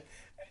jacket,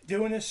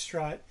 doing his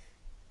strut.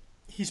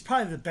 He's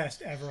probably the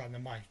best ever on the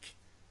mic.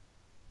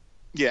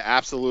 Yeah,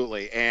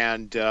 absolutely.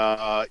 And,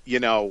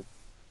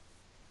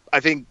 I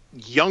think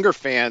younger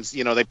fans,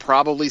 they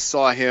probably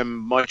saw him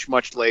much,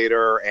 much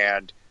later.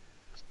 And,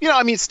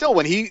 still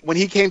when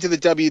he came to the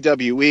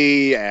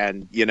WWE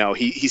and,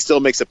 he still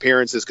makes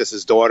appearances because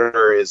his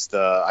daughter is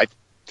I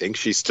think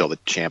she's still the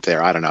champ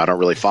there. I don't know. I don't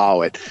really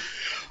follow it.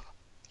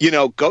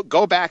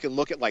 Go back and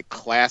look at like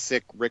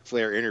classic Ric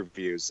Flair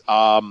interviews.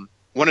 One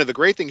of the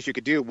great things you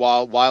could do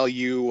while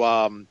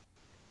you,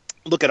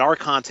 look at our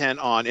content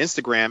on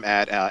Instagram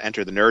at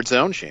Enter the Nerd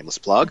Zone, shameless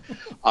plug.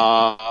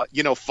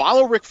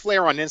 Follow Ric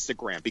Flair on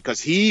Instagram because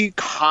he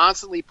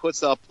constantly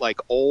puts up like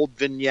old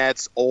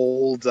vignettes,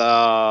 old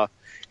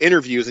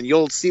interviews, and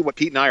you'll see what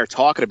Pete and I are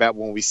talking about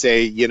when we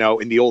say,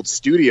 in the old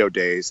studio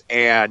days.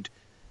 And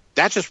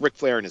that's just Ric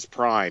Flair in his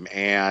prime.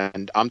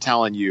 And I'm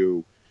telling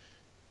you,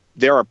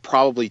 there are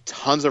probably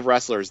tons of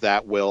wrestlers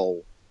that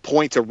will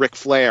point to Ric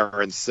Flair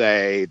and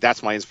say,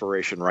 that's my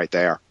inspiration right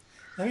there.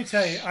 Let me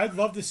tell you, I'd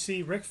love to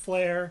see Ric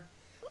Flair,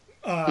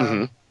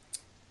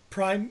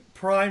 prime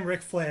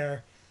Ric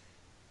Flair,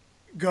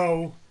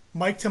 go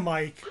mic to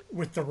mic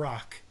with The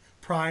Rock,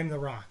 prime The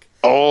Rock.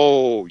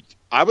 Oh,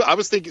 I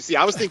was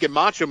thinking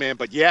Macho Man,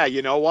 but yeah,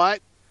 you know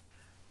what?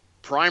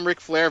 Prime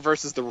Ric Flair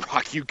versus The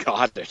Rock, you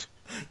got it.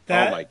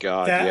 Oh my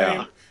God, yeah. I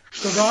mean,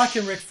 The Rock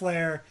and Ric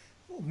Flair,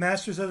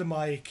 masters of the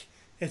mic.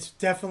 It's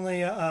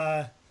definitely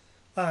 1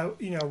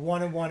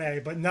 and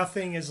 1A, but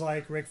nothing is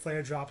like Ric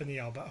Flair dropping the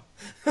elbow.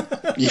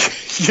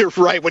 You're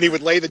right. When he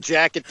would lay the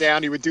jacket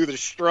down, he would do the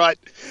strut.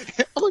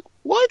 I'm like,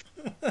 what?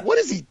 What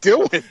is he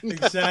doing?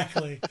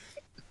 Exactly.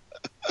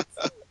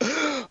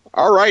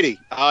 All righty.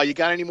 You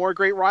got any more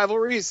great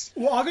rivalries?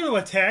 Well, I'll go to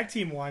a tag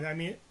team one. I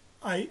mean,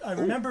 I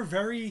remember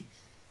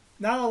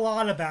not a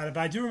lot about it, but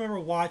I do remember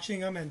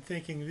watching them and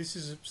thinking this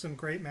is some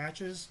great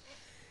matches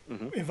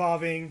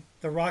involving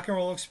the Rock and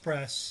Roll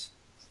Express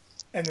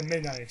and the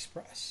Midnight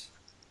Express.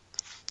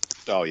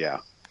 Oh, yeah.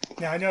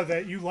 Now, I know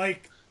that you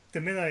like the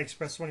Midnight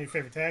Express, one of your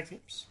favorite tag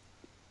teams.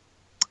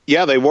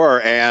 Yeah, they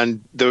were.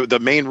 And the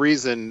main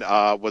reason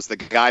was the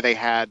guy they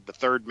had, the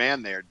third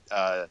man there,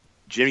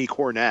 Jimmy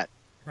Cornette,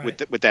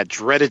 right, with that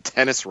dreaded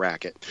tennis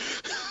racket.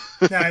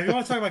 Now, if you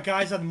want to talk about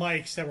guys on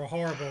mics that were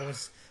horrible,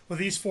 with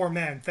these four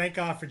men, thank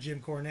God for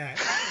Jim Cornette.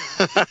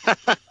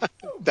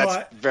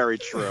 That's very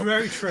true.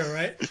 Very true,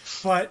 right?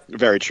 But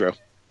very true.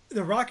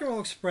 The Rock and Roll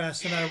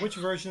Express, no matter which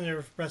version they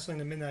were wrestling,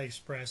 the Midnight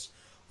Express,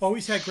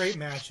 always had great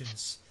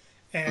matches.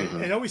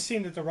 And it always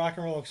seemed that the Rock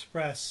and Roll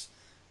Express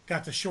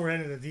got the short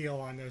end of the deal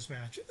on those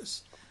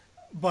matches.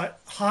 But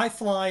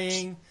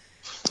high-flying,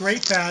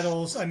 great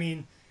battles. I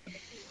mean,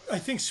 I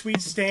think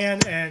Sweet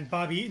Stan and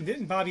Bob Eaton,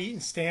 didn't Bob Eaton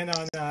stand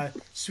on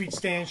Sweet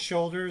Stan's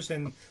shoulders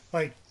and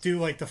like do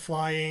like the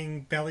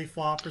flying belly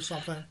flop or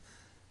something?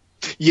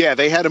 Yeah,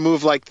 they had a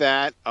move like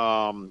that.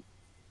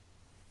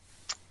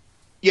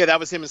 Yeah,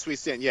 that was him and Sweet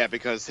Stan. Yeah,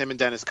 because him and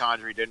Dennis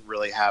Condrey didn't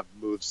really have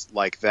moves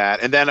like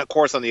that. And then, of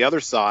course, on the other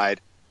side,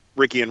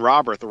 Ricky and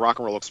Robert, the Rock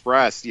and Roll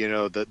Express,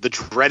 the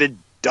dreaded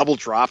double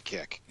drop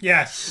kick.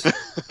 Yes.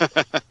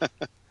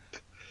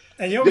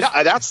 And you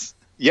always...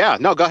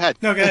 No, go ahead.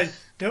 No, go ahead.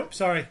 Nope,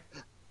 sorry.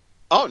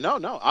 Oh,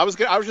 no. I was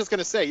just going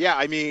to say, yeah,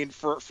 I mean,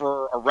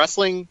 for a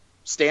wrestling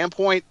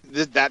standpoint,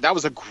 that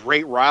was a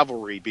great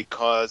rivalry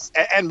because,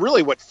 and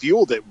really what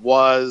fueled it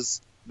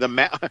was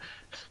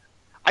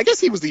I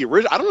guess he was the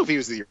original. I don't know if he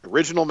was the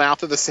original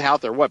Mouth of the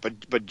South or what,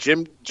 but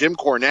Jim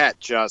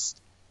Cornette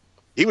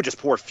he would just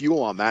pour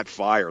fuel on that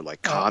fire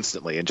like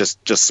constantly and just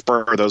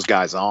spur those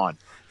guys on.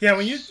 Yeah,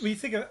 when you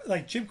think of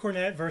like Jim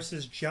Cornette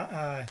versus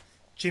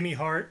Jimmy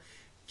Hart,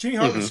 Jimmy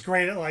Hart was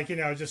great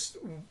at just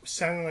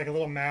sounding like a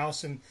little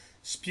mouse and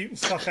sputing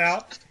stuff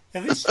out.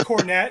 At least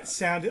Cornette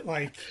sounded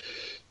like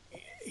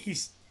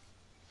he's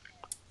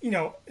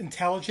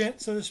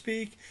intelligent, so to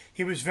speak.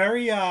 He was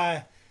very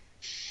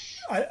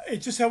it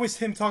just always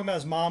him talking about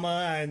his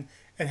mama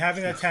and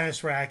having a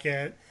tennis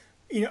racket.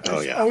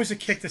 It's always a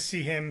kick to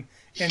see him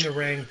in the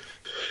ring,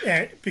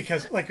 and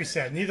because, like we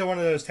said, neither one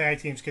of those tag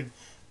teams could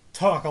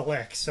talk a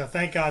lick. So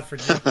thank God for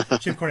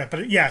Jim Cornette.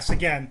 But yes,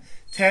 again,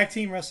 tag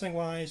team wrestling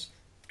wise,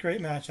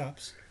 great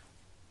matchups.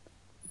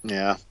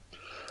 Yeah.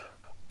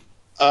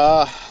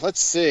 Let's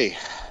see.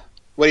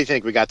 What do you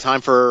think? We got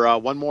time for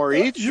one more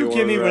each? You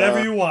give me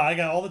whatever you want. I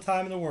got all the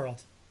time in the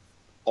world.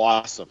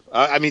 Awesome.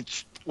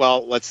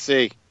 Let's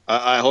see.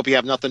 I hope you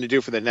have nothing to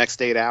do for the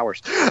next 8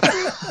 hours.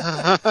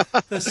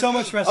 There's so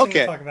much wrestling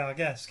to talk about, I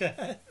guess.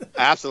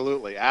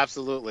 Absolutely.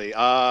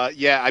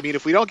 Yeah, I mean,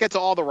 if we don't get to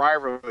all the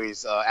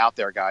rivalries out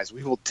there, guys,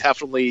 we will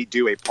definitely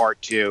do a part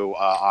 2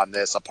 on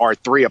this, a part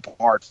 3, a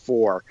part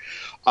 4.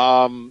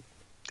 I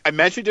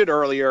mentioned it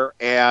earlier,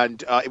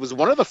 and it was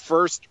one of the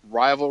first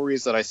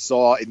rivalries that I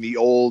saw in the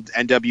old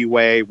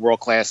NWA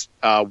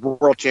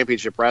World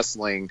Championship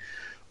Wrestling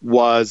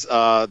was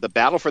the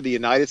battle for the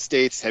United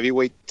States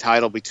heavyweight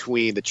title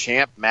between the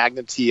champ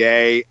Magnum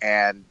TA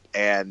and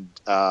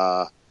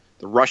the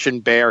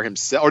Russian Bear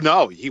himself. Or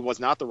no, he was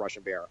not the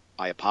Russian Bear.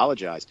 I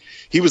apologize.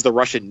 He was the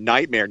Russian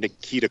Nightmare,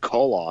 Nikita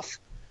Koloff.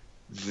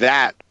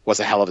 That was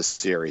a hell of a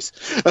series.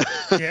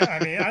 Yeah, I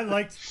mean,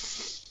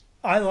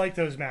 I liked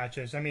those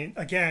matches. I mean,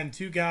 again,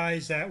 two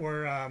guys that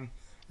were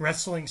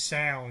wrestling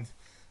sound.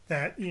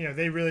 That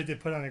they really did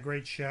put on a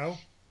great show.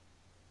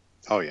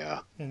 Oh yeah,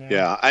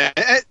 yeah,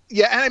 and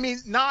I mean,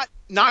 not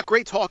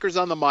great talkers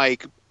on the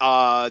mic.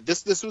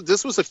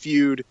 This was a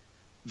feud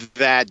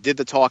that did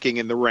the talking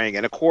in the ring,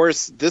 and of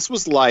course, this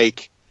was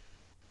like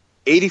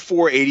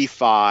 84,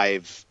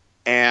 85,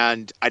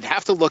 and I'd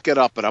have to look it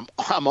up, but I'm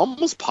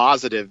almost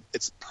positive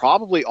it's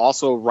probably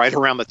also right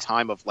around the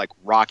time of like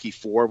Rocky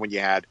IV when you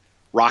had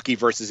Rocky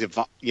versus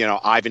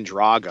Ivan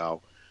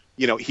Drago.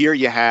 Here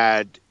you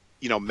had.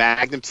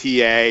 Magnum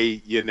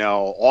TA,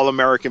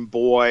 All-American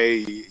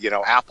Boy,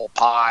 Apple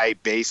Pie,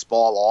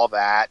 baseball, all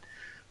that.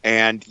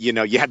 And,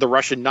 you had the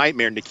Russian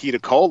Nightmare, Nikita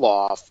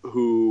Koloff,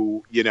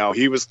 who,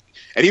 he was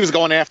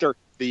going after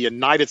the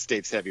United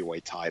States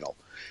heavyweight title.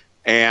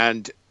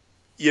 And,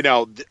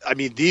 I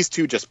mean, these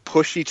two just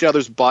pushed each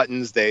other's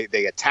buttons.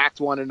 They attacked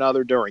one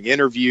another during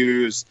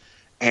interviews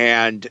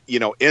and,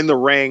 in the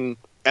ring.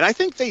 And I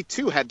think they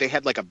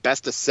had like a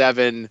best of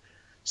 7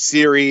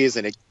 series,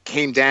 and it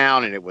came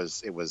down and it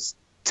was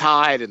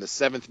tied, and the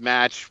 7th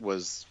match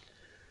was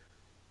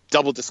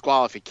double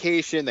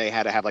disqualification. They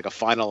had to have like a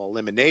final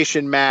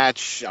elimination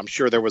match. I'm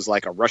sure there was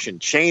like a Russian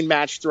chain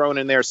match thrown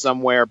in there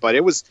somewhere, but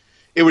it was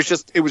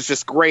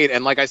just great.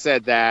 And like I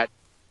said, that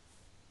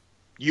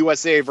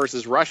USA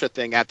versus Russia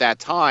thing at that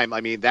time,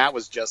 I mean, that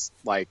was just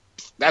like,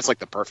 that's like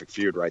the perfect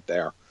feud right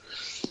there. All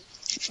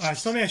right,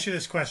 so let me ask you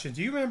this question.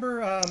 Do you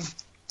remember,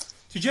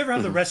 did you ever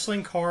have the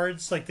wrestling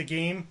cards, like the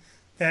game?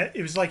 That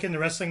it was like in the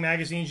wrestling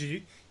magazines,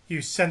 you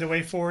send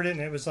away for it, and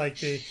it was like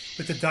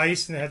with the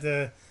dice, and it had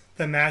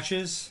the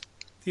matches.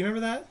 Do you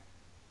remember that?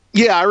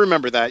 Yeah, I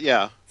remember that.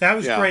 Yeah, that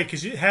was great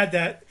because you had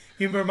that.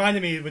 You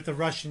reminded me with the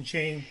Russian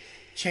chain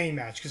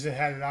match because it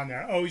had it on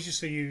there. I always used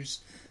to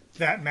use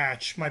that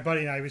match. My buddy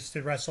and I used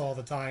to wrestle all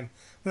the time.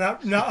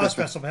 Not us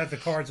wrestle, but have the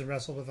cards and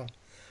wrestle with them.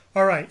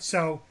 All right,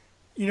 so.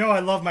 I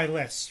love my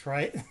lists,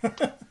 right?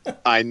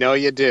 I know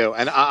you do,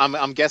 and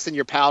I'm guessing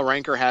your pal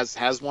Ranker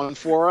has one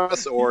for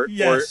us, or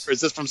yes. Or is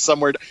this from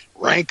somewhere?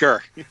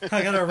 Ranker.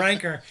 I got a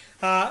Ranker.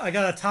 I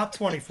got a top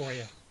 20 for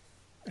you.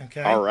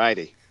 Okay. All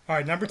righty. All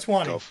right, number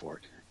 20. Go for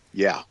it.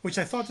 Yeah. Which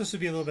I thought this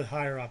would be a little bit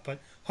higher up, but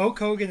Hulk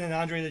Hogan and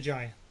Andre the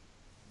Giant.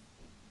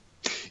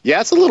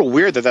 Yeah, it's a little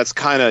weird that that's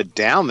kind of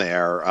down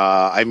there.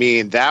 I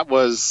mean, that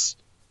was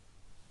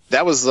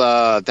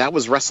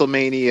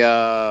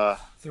WrestleMania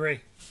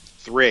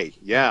 3,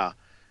 yeah,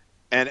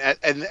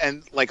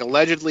 and like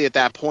allegedly at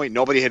that point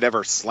nobody had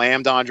ever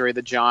slammed Andre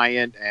the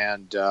Giant,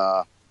 and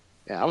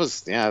Yeah, I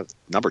was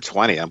number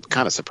 20. I'm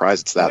kind of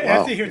surprised it's Well, that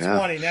low. after you're Yeah.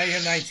 20, now you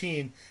have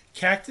 19.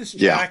 Cactus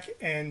Yeah. Jack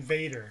and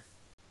Vader.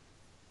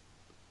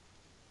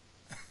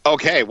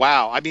 Okay.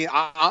 Wow. I mean,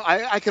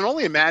 I can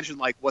only imagine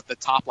like what the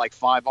top like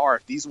five are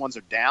if these ones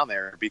are down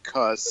there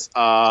because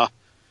I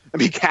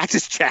mean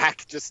Cactus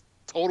Jack just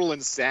total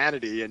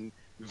insanity and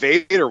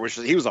Vader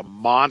he was a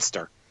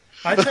monster.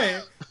 I'd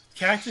say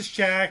Cactus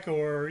Jack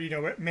or,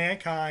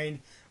 Mankind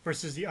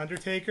versus The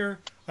Undertaker,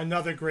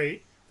 another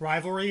great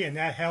rivalry, and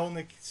that Hell in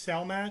the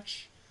Cell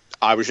match.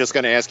 I was just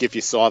going to ask you if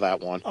you saw that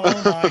one. Oh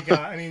my God.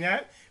 I mean,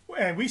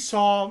 and we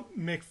saw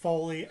Mick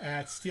Foley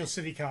at Steel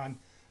City Con.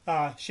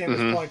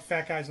 Shameless plug,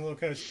 Fat Guys and Little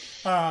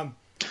Coach.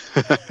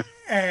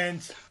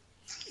 And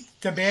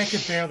the man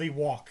could barely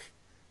walk.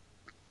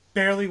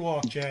 Barely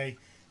walk, Jay.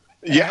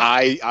 Yeah,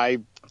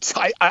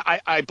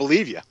 I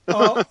believe you.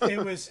 Oh,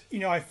 it was,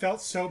 I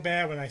felt so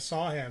bad when I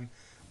saw him,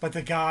 but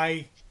the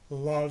guy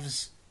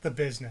loves the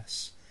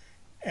business.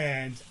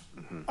 And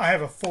I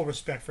have a full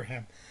respect for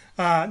him.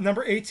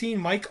 Number 18,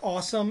 Mike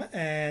Awesome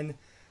and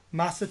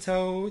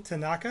Masato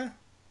Tanaka.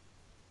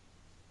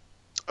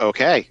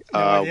 Okay. No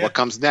idea. What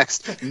comes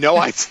next? No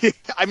idea.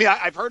 I mean,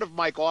 I've heard of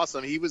Mike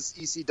Awesome. He was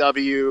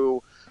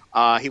ECW.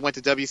 He went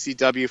to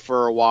WCW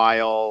for a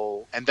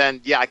while. And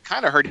then, I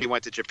kind of heard he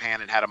went to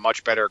Japan and had a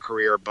much better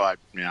career, but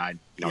I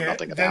know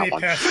nothing of then that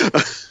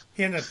one.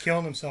 He ended up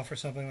killing himself or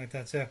something like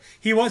that, too.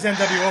 He was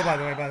NWO,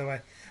 by the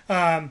way.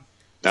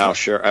 Oh,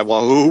 sure.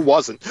 Well, who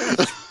wasn't?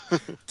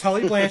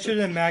 Tully Blanchard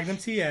and Magnum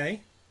TA.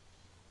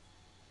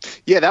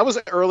 Yeah, that was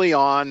early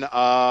on.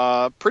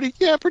 Pretty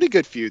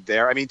good feud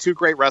there. I mean, two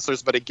great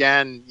wrestlers, but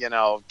again,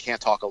 can't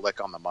talk a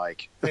lick on the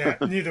mic. Yeah,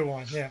 neither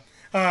one. Yeah.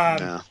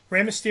 No.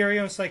 Rey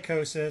Mysterio and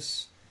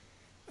Psychosis.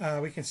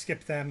 We can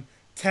skip them.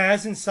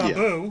 Taz and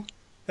Sabu.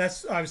 Yeah.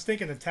 I was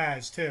thinking of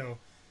Taz too.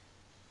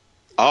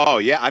 Oh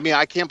yeah, I mean,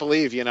 I can't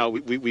believe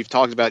we've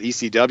talked about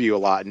ECW a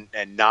lot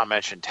and not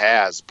mentioned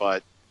Taz,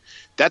 but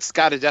that's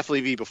got to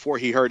definitely be before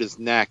he hurt his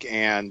neck,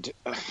 and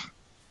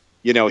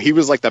he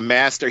was like the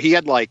master. He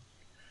had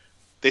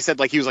they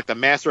said he was like the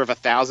master of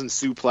 1,000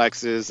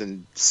 suplexes,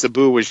 and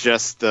Sabu was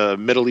just the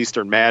Middle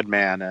Eastern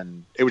madman,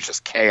 and it was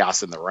just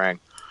chaos in the ring.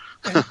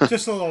 And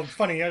just a little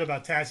funny note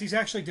about Taz: he's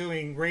actually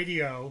doing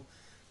radio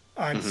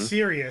on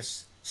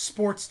Sirius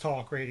Sports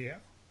Talk Radio.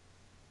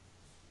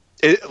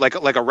 Like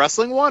a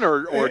wrestling one,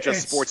 or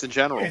just sports in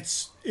general?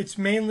 It's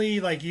mainly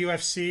like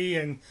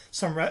UFC and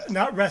some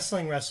not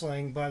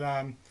wrestling,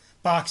 but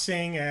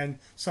boxing and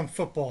some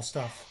football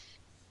stuff.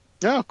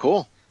 Oh,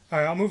 cool. All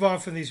right, I'll move on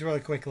from these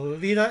really quick.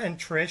 Lita and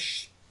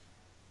Trish.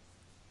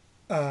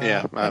 Okay.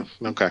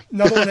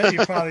 Another one that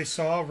you probably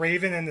saw,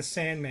 Raven and the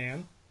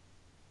Sandman.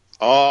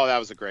 Oh, that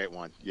was a great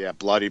one. Yeah,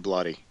 bloody.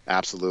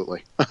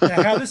 Absolutely.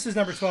 Now, how this is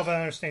number 12, I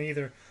don't understand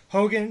either.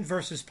 Hogan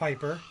versus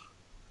Piper.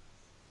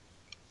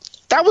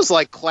 That was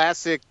like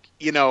classic,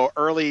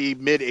 early,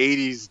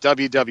 mid-'80s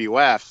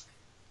WWF.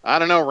 I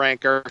don't know,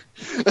 Ranker.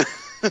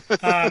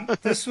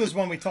 This was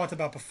one we talked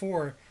about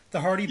before.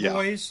 The Hardy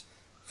Boys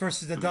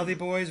versus the Dudley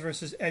Boys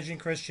versus Edge and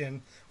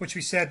Christian, which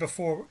we said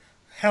before,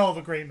 hell of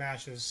a great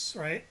matches,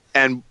 right?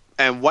 And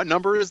what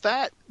number is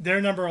that?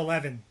 They're number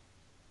 11.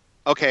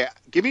 Okay,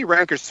 give me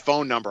Ranker's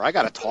phone number. I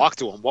got to talk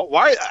to him.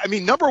 Why? I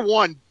mean, number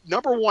one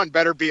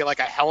better be like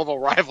a hell of a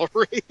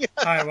rivalry.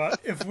 All right, well,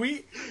 if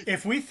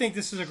we think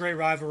this is a great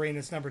rivalry and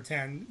it's number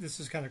 10, this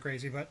is kind of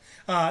crazy. But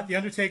The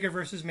Undertaker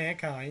versus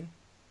Mankind.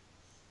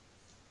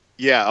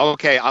 Yeah,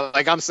 okay.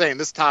 Like I'm saying,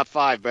 this top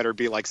 5 better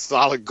be like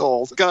solid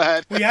gold. Go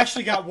ahead. We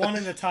actually got one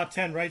in the top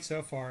 10 right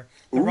so far.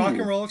 The Rock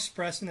and Roll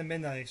Express and the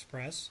Midnight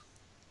Express.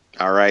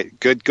 All right.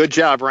 Good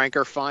job,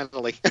 Ranker,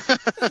 finally.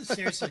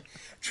 Seriously.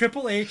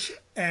 Triple H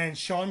and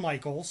Shawn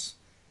Michaels.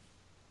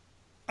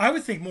 I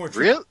would think more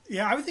Really?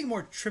 Yeah, I would think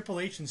more Triple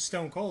H and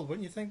Stone Cold,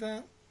 wouldn't you think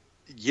that?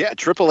 Yeah,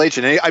 Triple H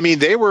and I mean,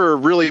 they were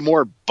really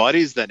more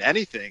buddies than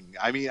anything.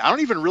 I mean, I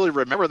don't even really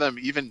remember them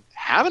even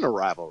having a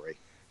rivalry.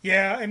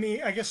 Yeah, I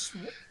mean, I guess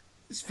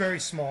it's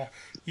very small.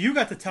 You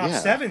got the top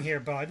 7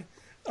 here, bud.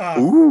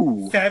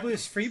 Ooh.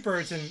 Fabulous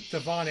Freebirds and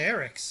Devon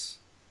Eriks,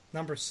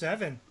 number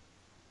 7.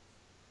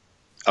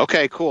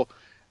 Okay, cool.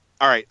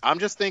 All right, I'm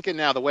just thinking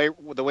now the way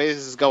this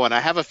is going. I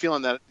have a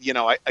feeling that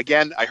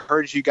I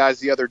heard you guys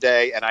the other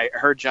day, and I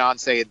heard John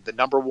say the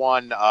number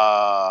one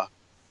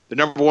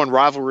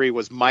rivalry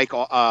was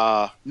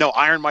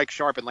Iron Mike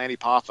Sharp and Lanny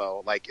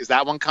Poffo. Like, is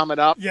that one coming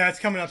up? Yeah, it's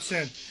coming up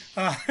soon.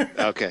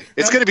 Okay,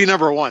 it's going to be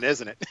number 1,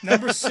 isn't it?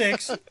 Number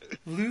 6,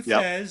 Lou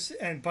Thesz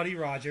and Buddy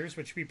Rogers,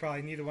 which we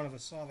probably neither one of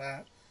us saw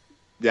that.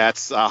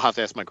 I'll have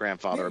to ask my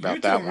grandfather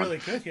about that one. You're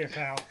doing really good here,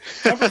 pal.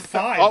 Number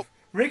 5,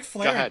 Ric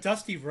Flair and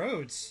Dusty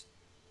Rhodes.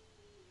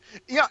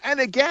 Yeah, and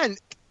again,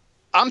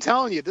 I'm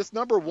telling you, this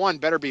number 1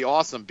 better be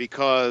awesome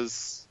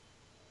because,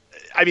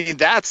 I mean,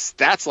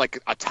 that's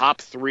like a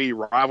top 3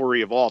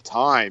 rivalry of all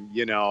time.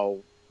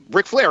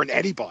 Ric Flair and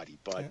anybody,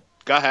 but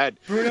go ahead.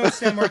 Bruno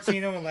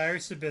Sammartino and Larry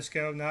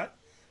Zbyszko, not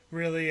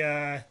really,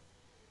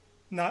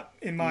 not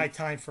in my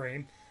time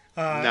frame.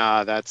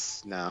 No.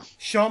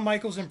 Shawn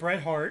Michaels and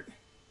Bret Hart.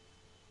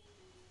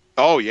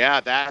 Oh yeah,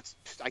 that's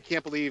I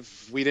can't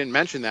believe we didn't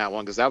mention that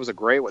one because that was a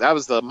great one. That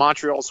was the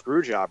Montreal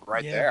screw job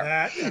right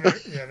Yeah,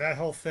 there. that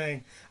whole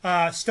thing.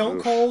 Stone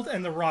Oof. Cold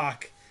and The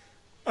Rock.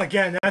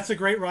 Again, that's a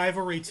great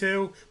rivalry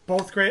too.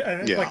 Both great.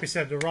 Like Yeah. we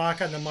said, The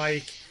Rock on the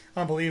mic,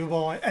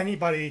 unbelievable.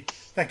 Anybody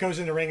that goes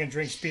in the ring and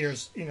drinks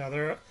beers,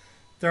 they're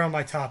on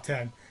my top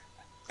 10.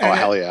 Oh And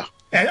hell yeah.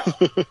 and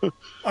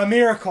a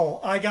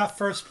miracle. I got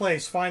first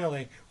place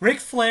finally. Ric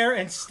Flair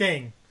and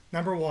Sting,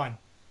 number one.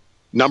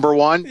 Number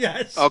one.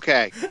 Yes.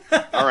 Okay.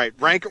 All right.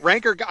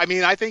 Ranker. I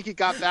mean, I think you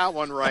got that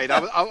one right.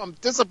 I'm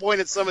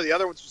disappointed some of the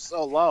other ones were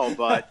so low,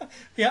 but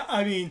Yeah,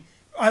 I mean,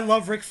 I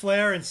love Ric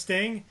Flair and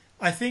Sting.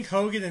 I think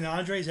Hogan and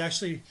Andre is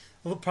actually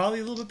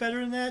probably a little bit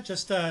better than that.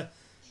 Just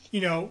you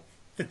know,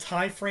 the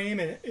time frame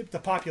and the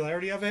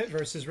popularity of it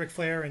versus Ric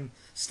Flair and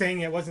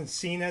Sting. It wasn't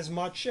seen as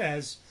much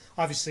as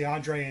obviously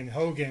Andre and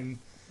Hogan.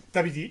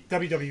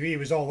 WWE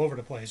was all over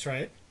the place,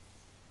 right?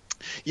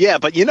 yeah.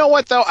 But you know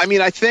what though? I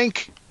mean, I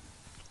think.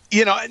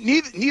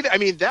 Neither. I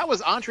mean, that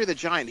was Andre the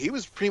Giant. He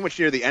was pretty much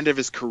near the end of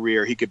his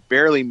career. He could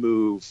barely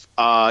move.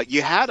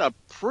 You had a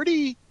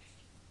pretty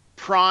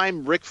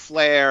prime Ric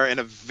Flair and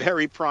a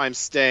very prime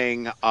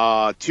Sting.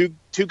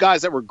 Two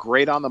guys that were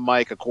great on the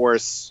mic. Of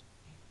course,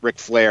 Ric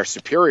Flair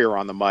superior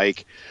on the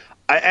mic,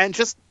 and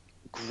just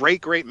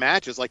great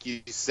matches, like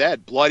you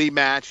said, bloody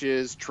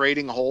matches,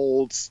 trading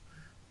holds.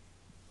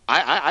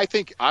 I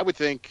would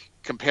think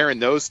comparing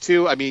those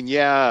two. I mean,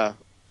 yeah,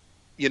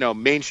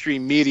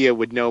 mainstream media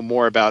would know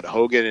more about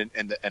Hogan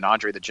and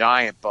Andre the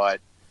Giant,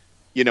 but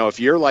if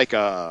you're like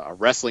a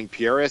wrestling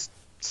purist,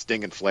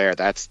 Sting and Flair,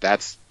 that's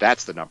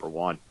the number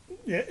one.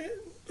 Yeah,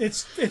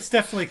 it's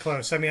definitely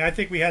close. I mean, I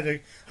think we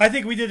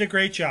did a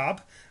great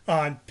job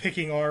on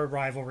picking our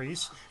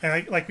rivalries,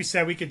 and like we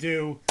said, we could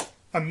do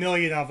a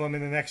million of them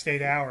in the next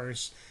 8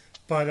 hours.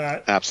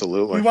 But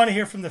Absolutely, we want to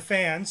hear from the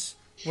fans,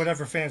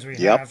 whatever fans we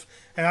yep. have,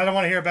 and I don't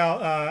want to hear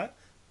about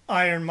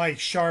Iron Mike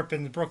Sharp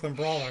and the Brooklyn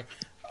Brawler.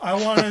 I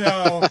want to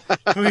know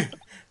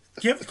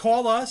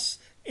call us,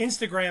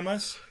 Instagram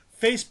us,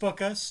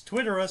 Facebook us,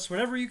 Twitter us,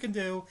 whatever you can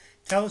do.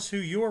 Tell us who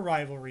your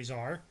rivalries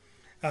are.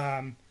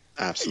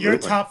 Absolutely. Your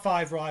top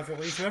 5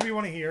 rivalries, whatever you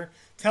want to hear.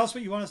 Tell us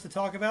what you want us to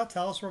talk about.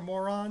 Tell us we're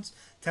morons.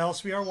 Tell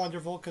us we are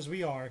wonderful because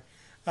we are.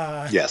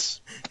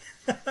 Yes.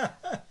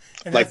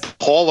 Like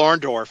Paul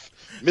Orndorff,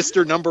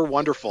 Mr. Number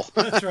Wonderful.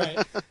 That's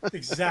right.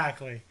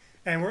 Exactly.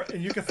 And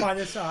you can find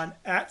us on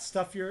at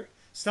stuff your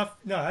stuff.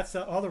 No, that's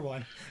the other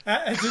one.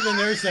 At Do the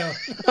Nerd Zone.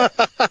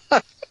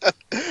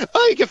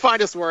 Oh, you can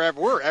find us wherever.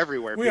 We're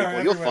everywhere, We people.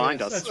 are You'll everywhere.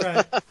 find us.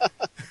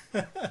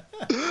 That's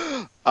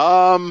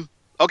right.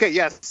 Okay,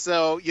 yes.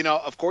 So,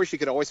 of course, you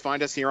could always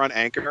find us here on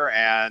Anchor.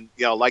 And,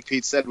 like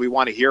Pete said, we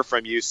want to hear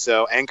from you.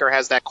 So Anchor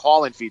has that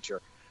call-in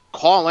feature.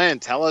 Call in.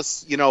 Tell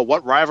us,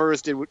 what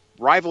rivalries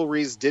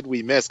did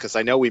we miss? Because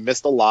I know we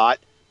missed a lot.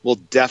 We'll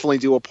definitely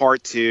do a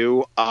part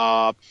 2.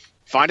 Find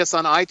us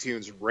on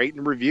iTunes. Rate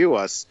and review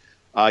us.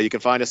 You can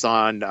find us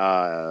on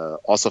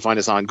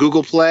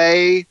Google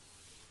Play,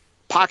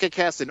 Pocket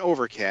Cast, and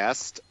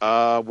Overcast.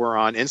 We're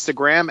on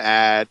Instagram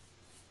at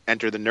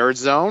Enter the Nerd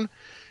Zone.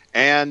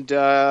 And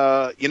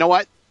you know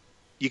what?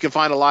 You can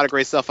find a lot of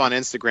great stuff on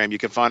Instagram. You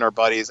can find our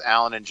buddies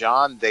Alan and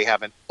John. They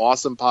have an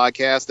awesome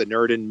podcast, The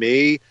Nerd and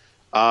Me.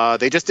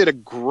 They just did a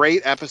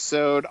great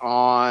episode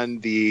on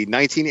the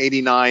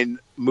 1989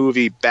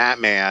 movie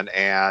Batman,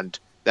 and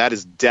that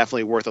is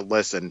definitely worth a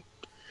listen.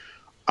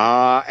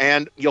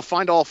 And you'll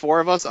find all 4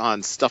 of us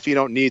on Stuff You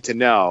Don't Need to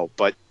Know,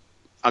 but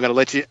I'm gonna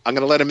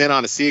let them in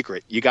on a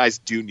secret. You guys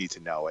do need to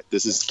know it.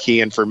 This is key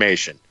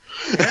information.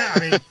 Yeah, I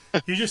mean,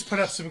 you just put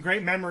up some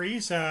great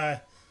memories on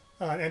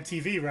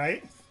MTV,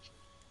 right?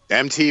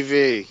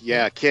 MTV,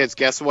 yeah, kids.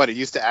 Guess what? It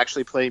used to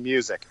actually play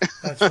music.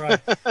 That's right.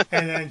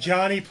 And then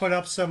Johnny put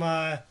up some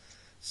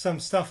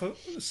stuff,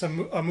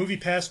 a movie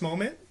pass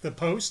moment, the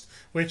post,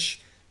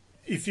 which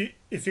if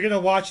you're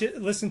gonna watch it,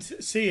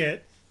 see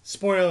it.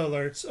 Spoiler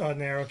alerts on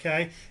there,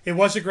 okay? It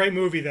was a great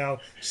movie though.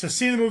 So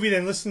see the movie,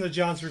 then listen to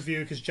John's review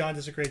because John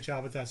does a great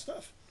job with that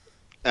stuff.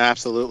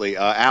 Absolutely.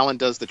 Alan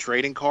does the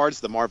trading cards,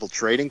 the Marvel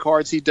trading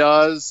cards. He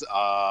does.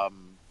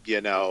 I'm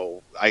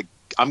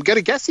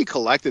gonna guess he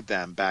collected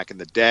them back in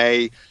the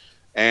day,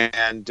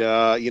 and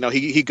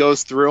he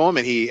goes through them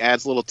and he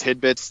adds little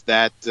tidbits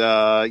that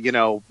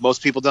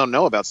most people don't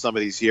know about some of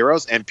these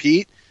heroes. And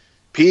Pete,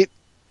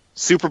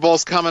 Super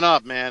Bowl's coming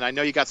up, man. I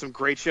know you got some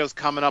great shows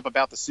coming up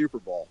about the Super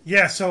Bowl.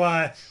 Yeah. So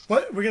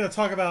what we're gonna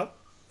talk about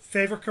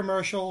favorite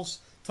commercials,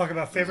 talk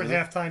about favorite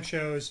halftime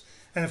shows,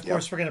 and of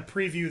course we're gonna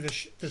preview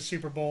the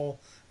Super Bowl,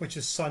 which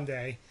is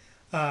Sunday.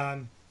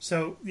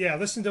 So yeah,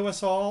 listen to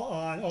us all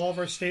on all of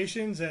our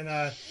stations and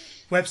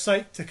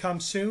website to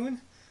come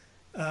soon.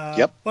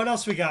 Yep. What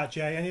else we got,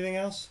 Jay? Anything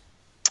else?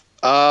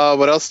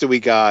 What else do we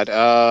got?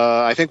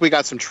 I think we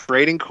got some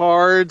trading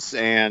cards,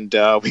 and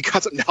we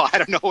got some. No, I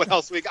don't know what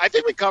else I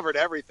think we covered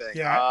everything.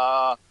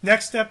 Yeah.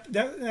 Next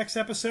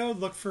episode,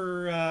 look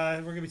for.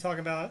 We're gonna be talking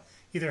about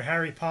either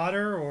Harry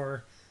Potter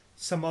or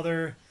some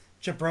other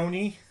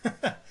jabroni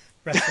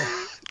wrestler.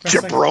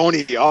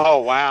 Jabroni.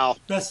 Oh, wow.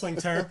 Wrestling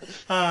term.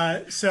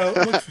 So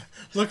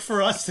look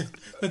for us to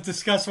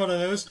discuss one of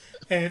those.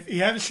 And if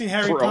you haven't seen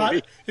Harry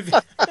Potter, if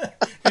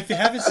you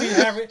haven't seen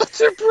Harry,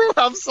 Jabroni.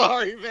 I'm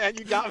sorry, man.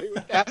 You got me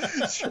with that.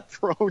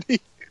 Jabroni.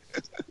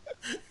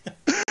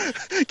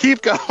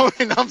 Keep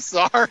going. I'm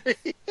sorry.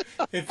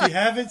 If you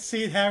haven't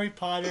seen Harry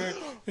Potter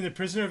and the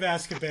Prisoner of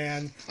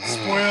Azkaban,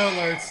 spoiler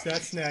alerts.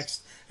 That's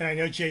next. And I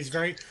know Jay's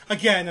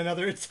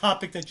another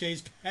topic that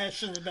Jay's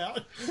passionate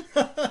about.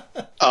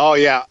 Oh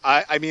yeah.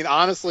 I mean,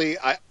 honestly,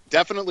 I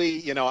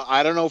definitely.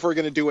 I don't know if we're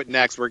going to do it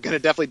next. We're going to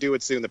definitely do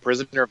it soon. The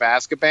Prisoner of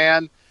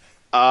Azkaban.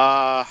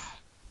 I'm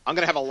going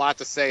to have a lot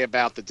to say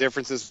about the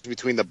differences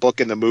between the book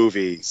and the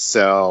movie.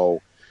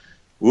 So.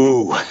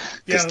 Ooh,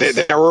 because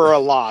there were a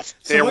lot.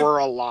 There were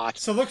a lot.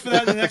 So look for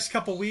that in the next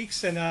couple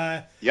weeks, and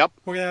yep,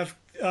 we're gonna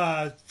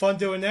have fun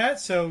doing that.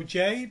 So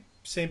Jay,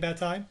 same bad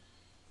time,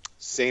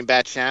 same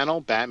bad channel.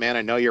 Batman,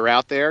 I know you're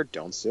out there.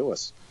 Don't sue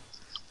us.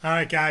 All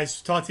right,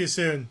 guys. Talk to you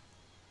soon.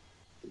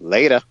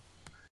 Later.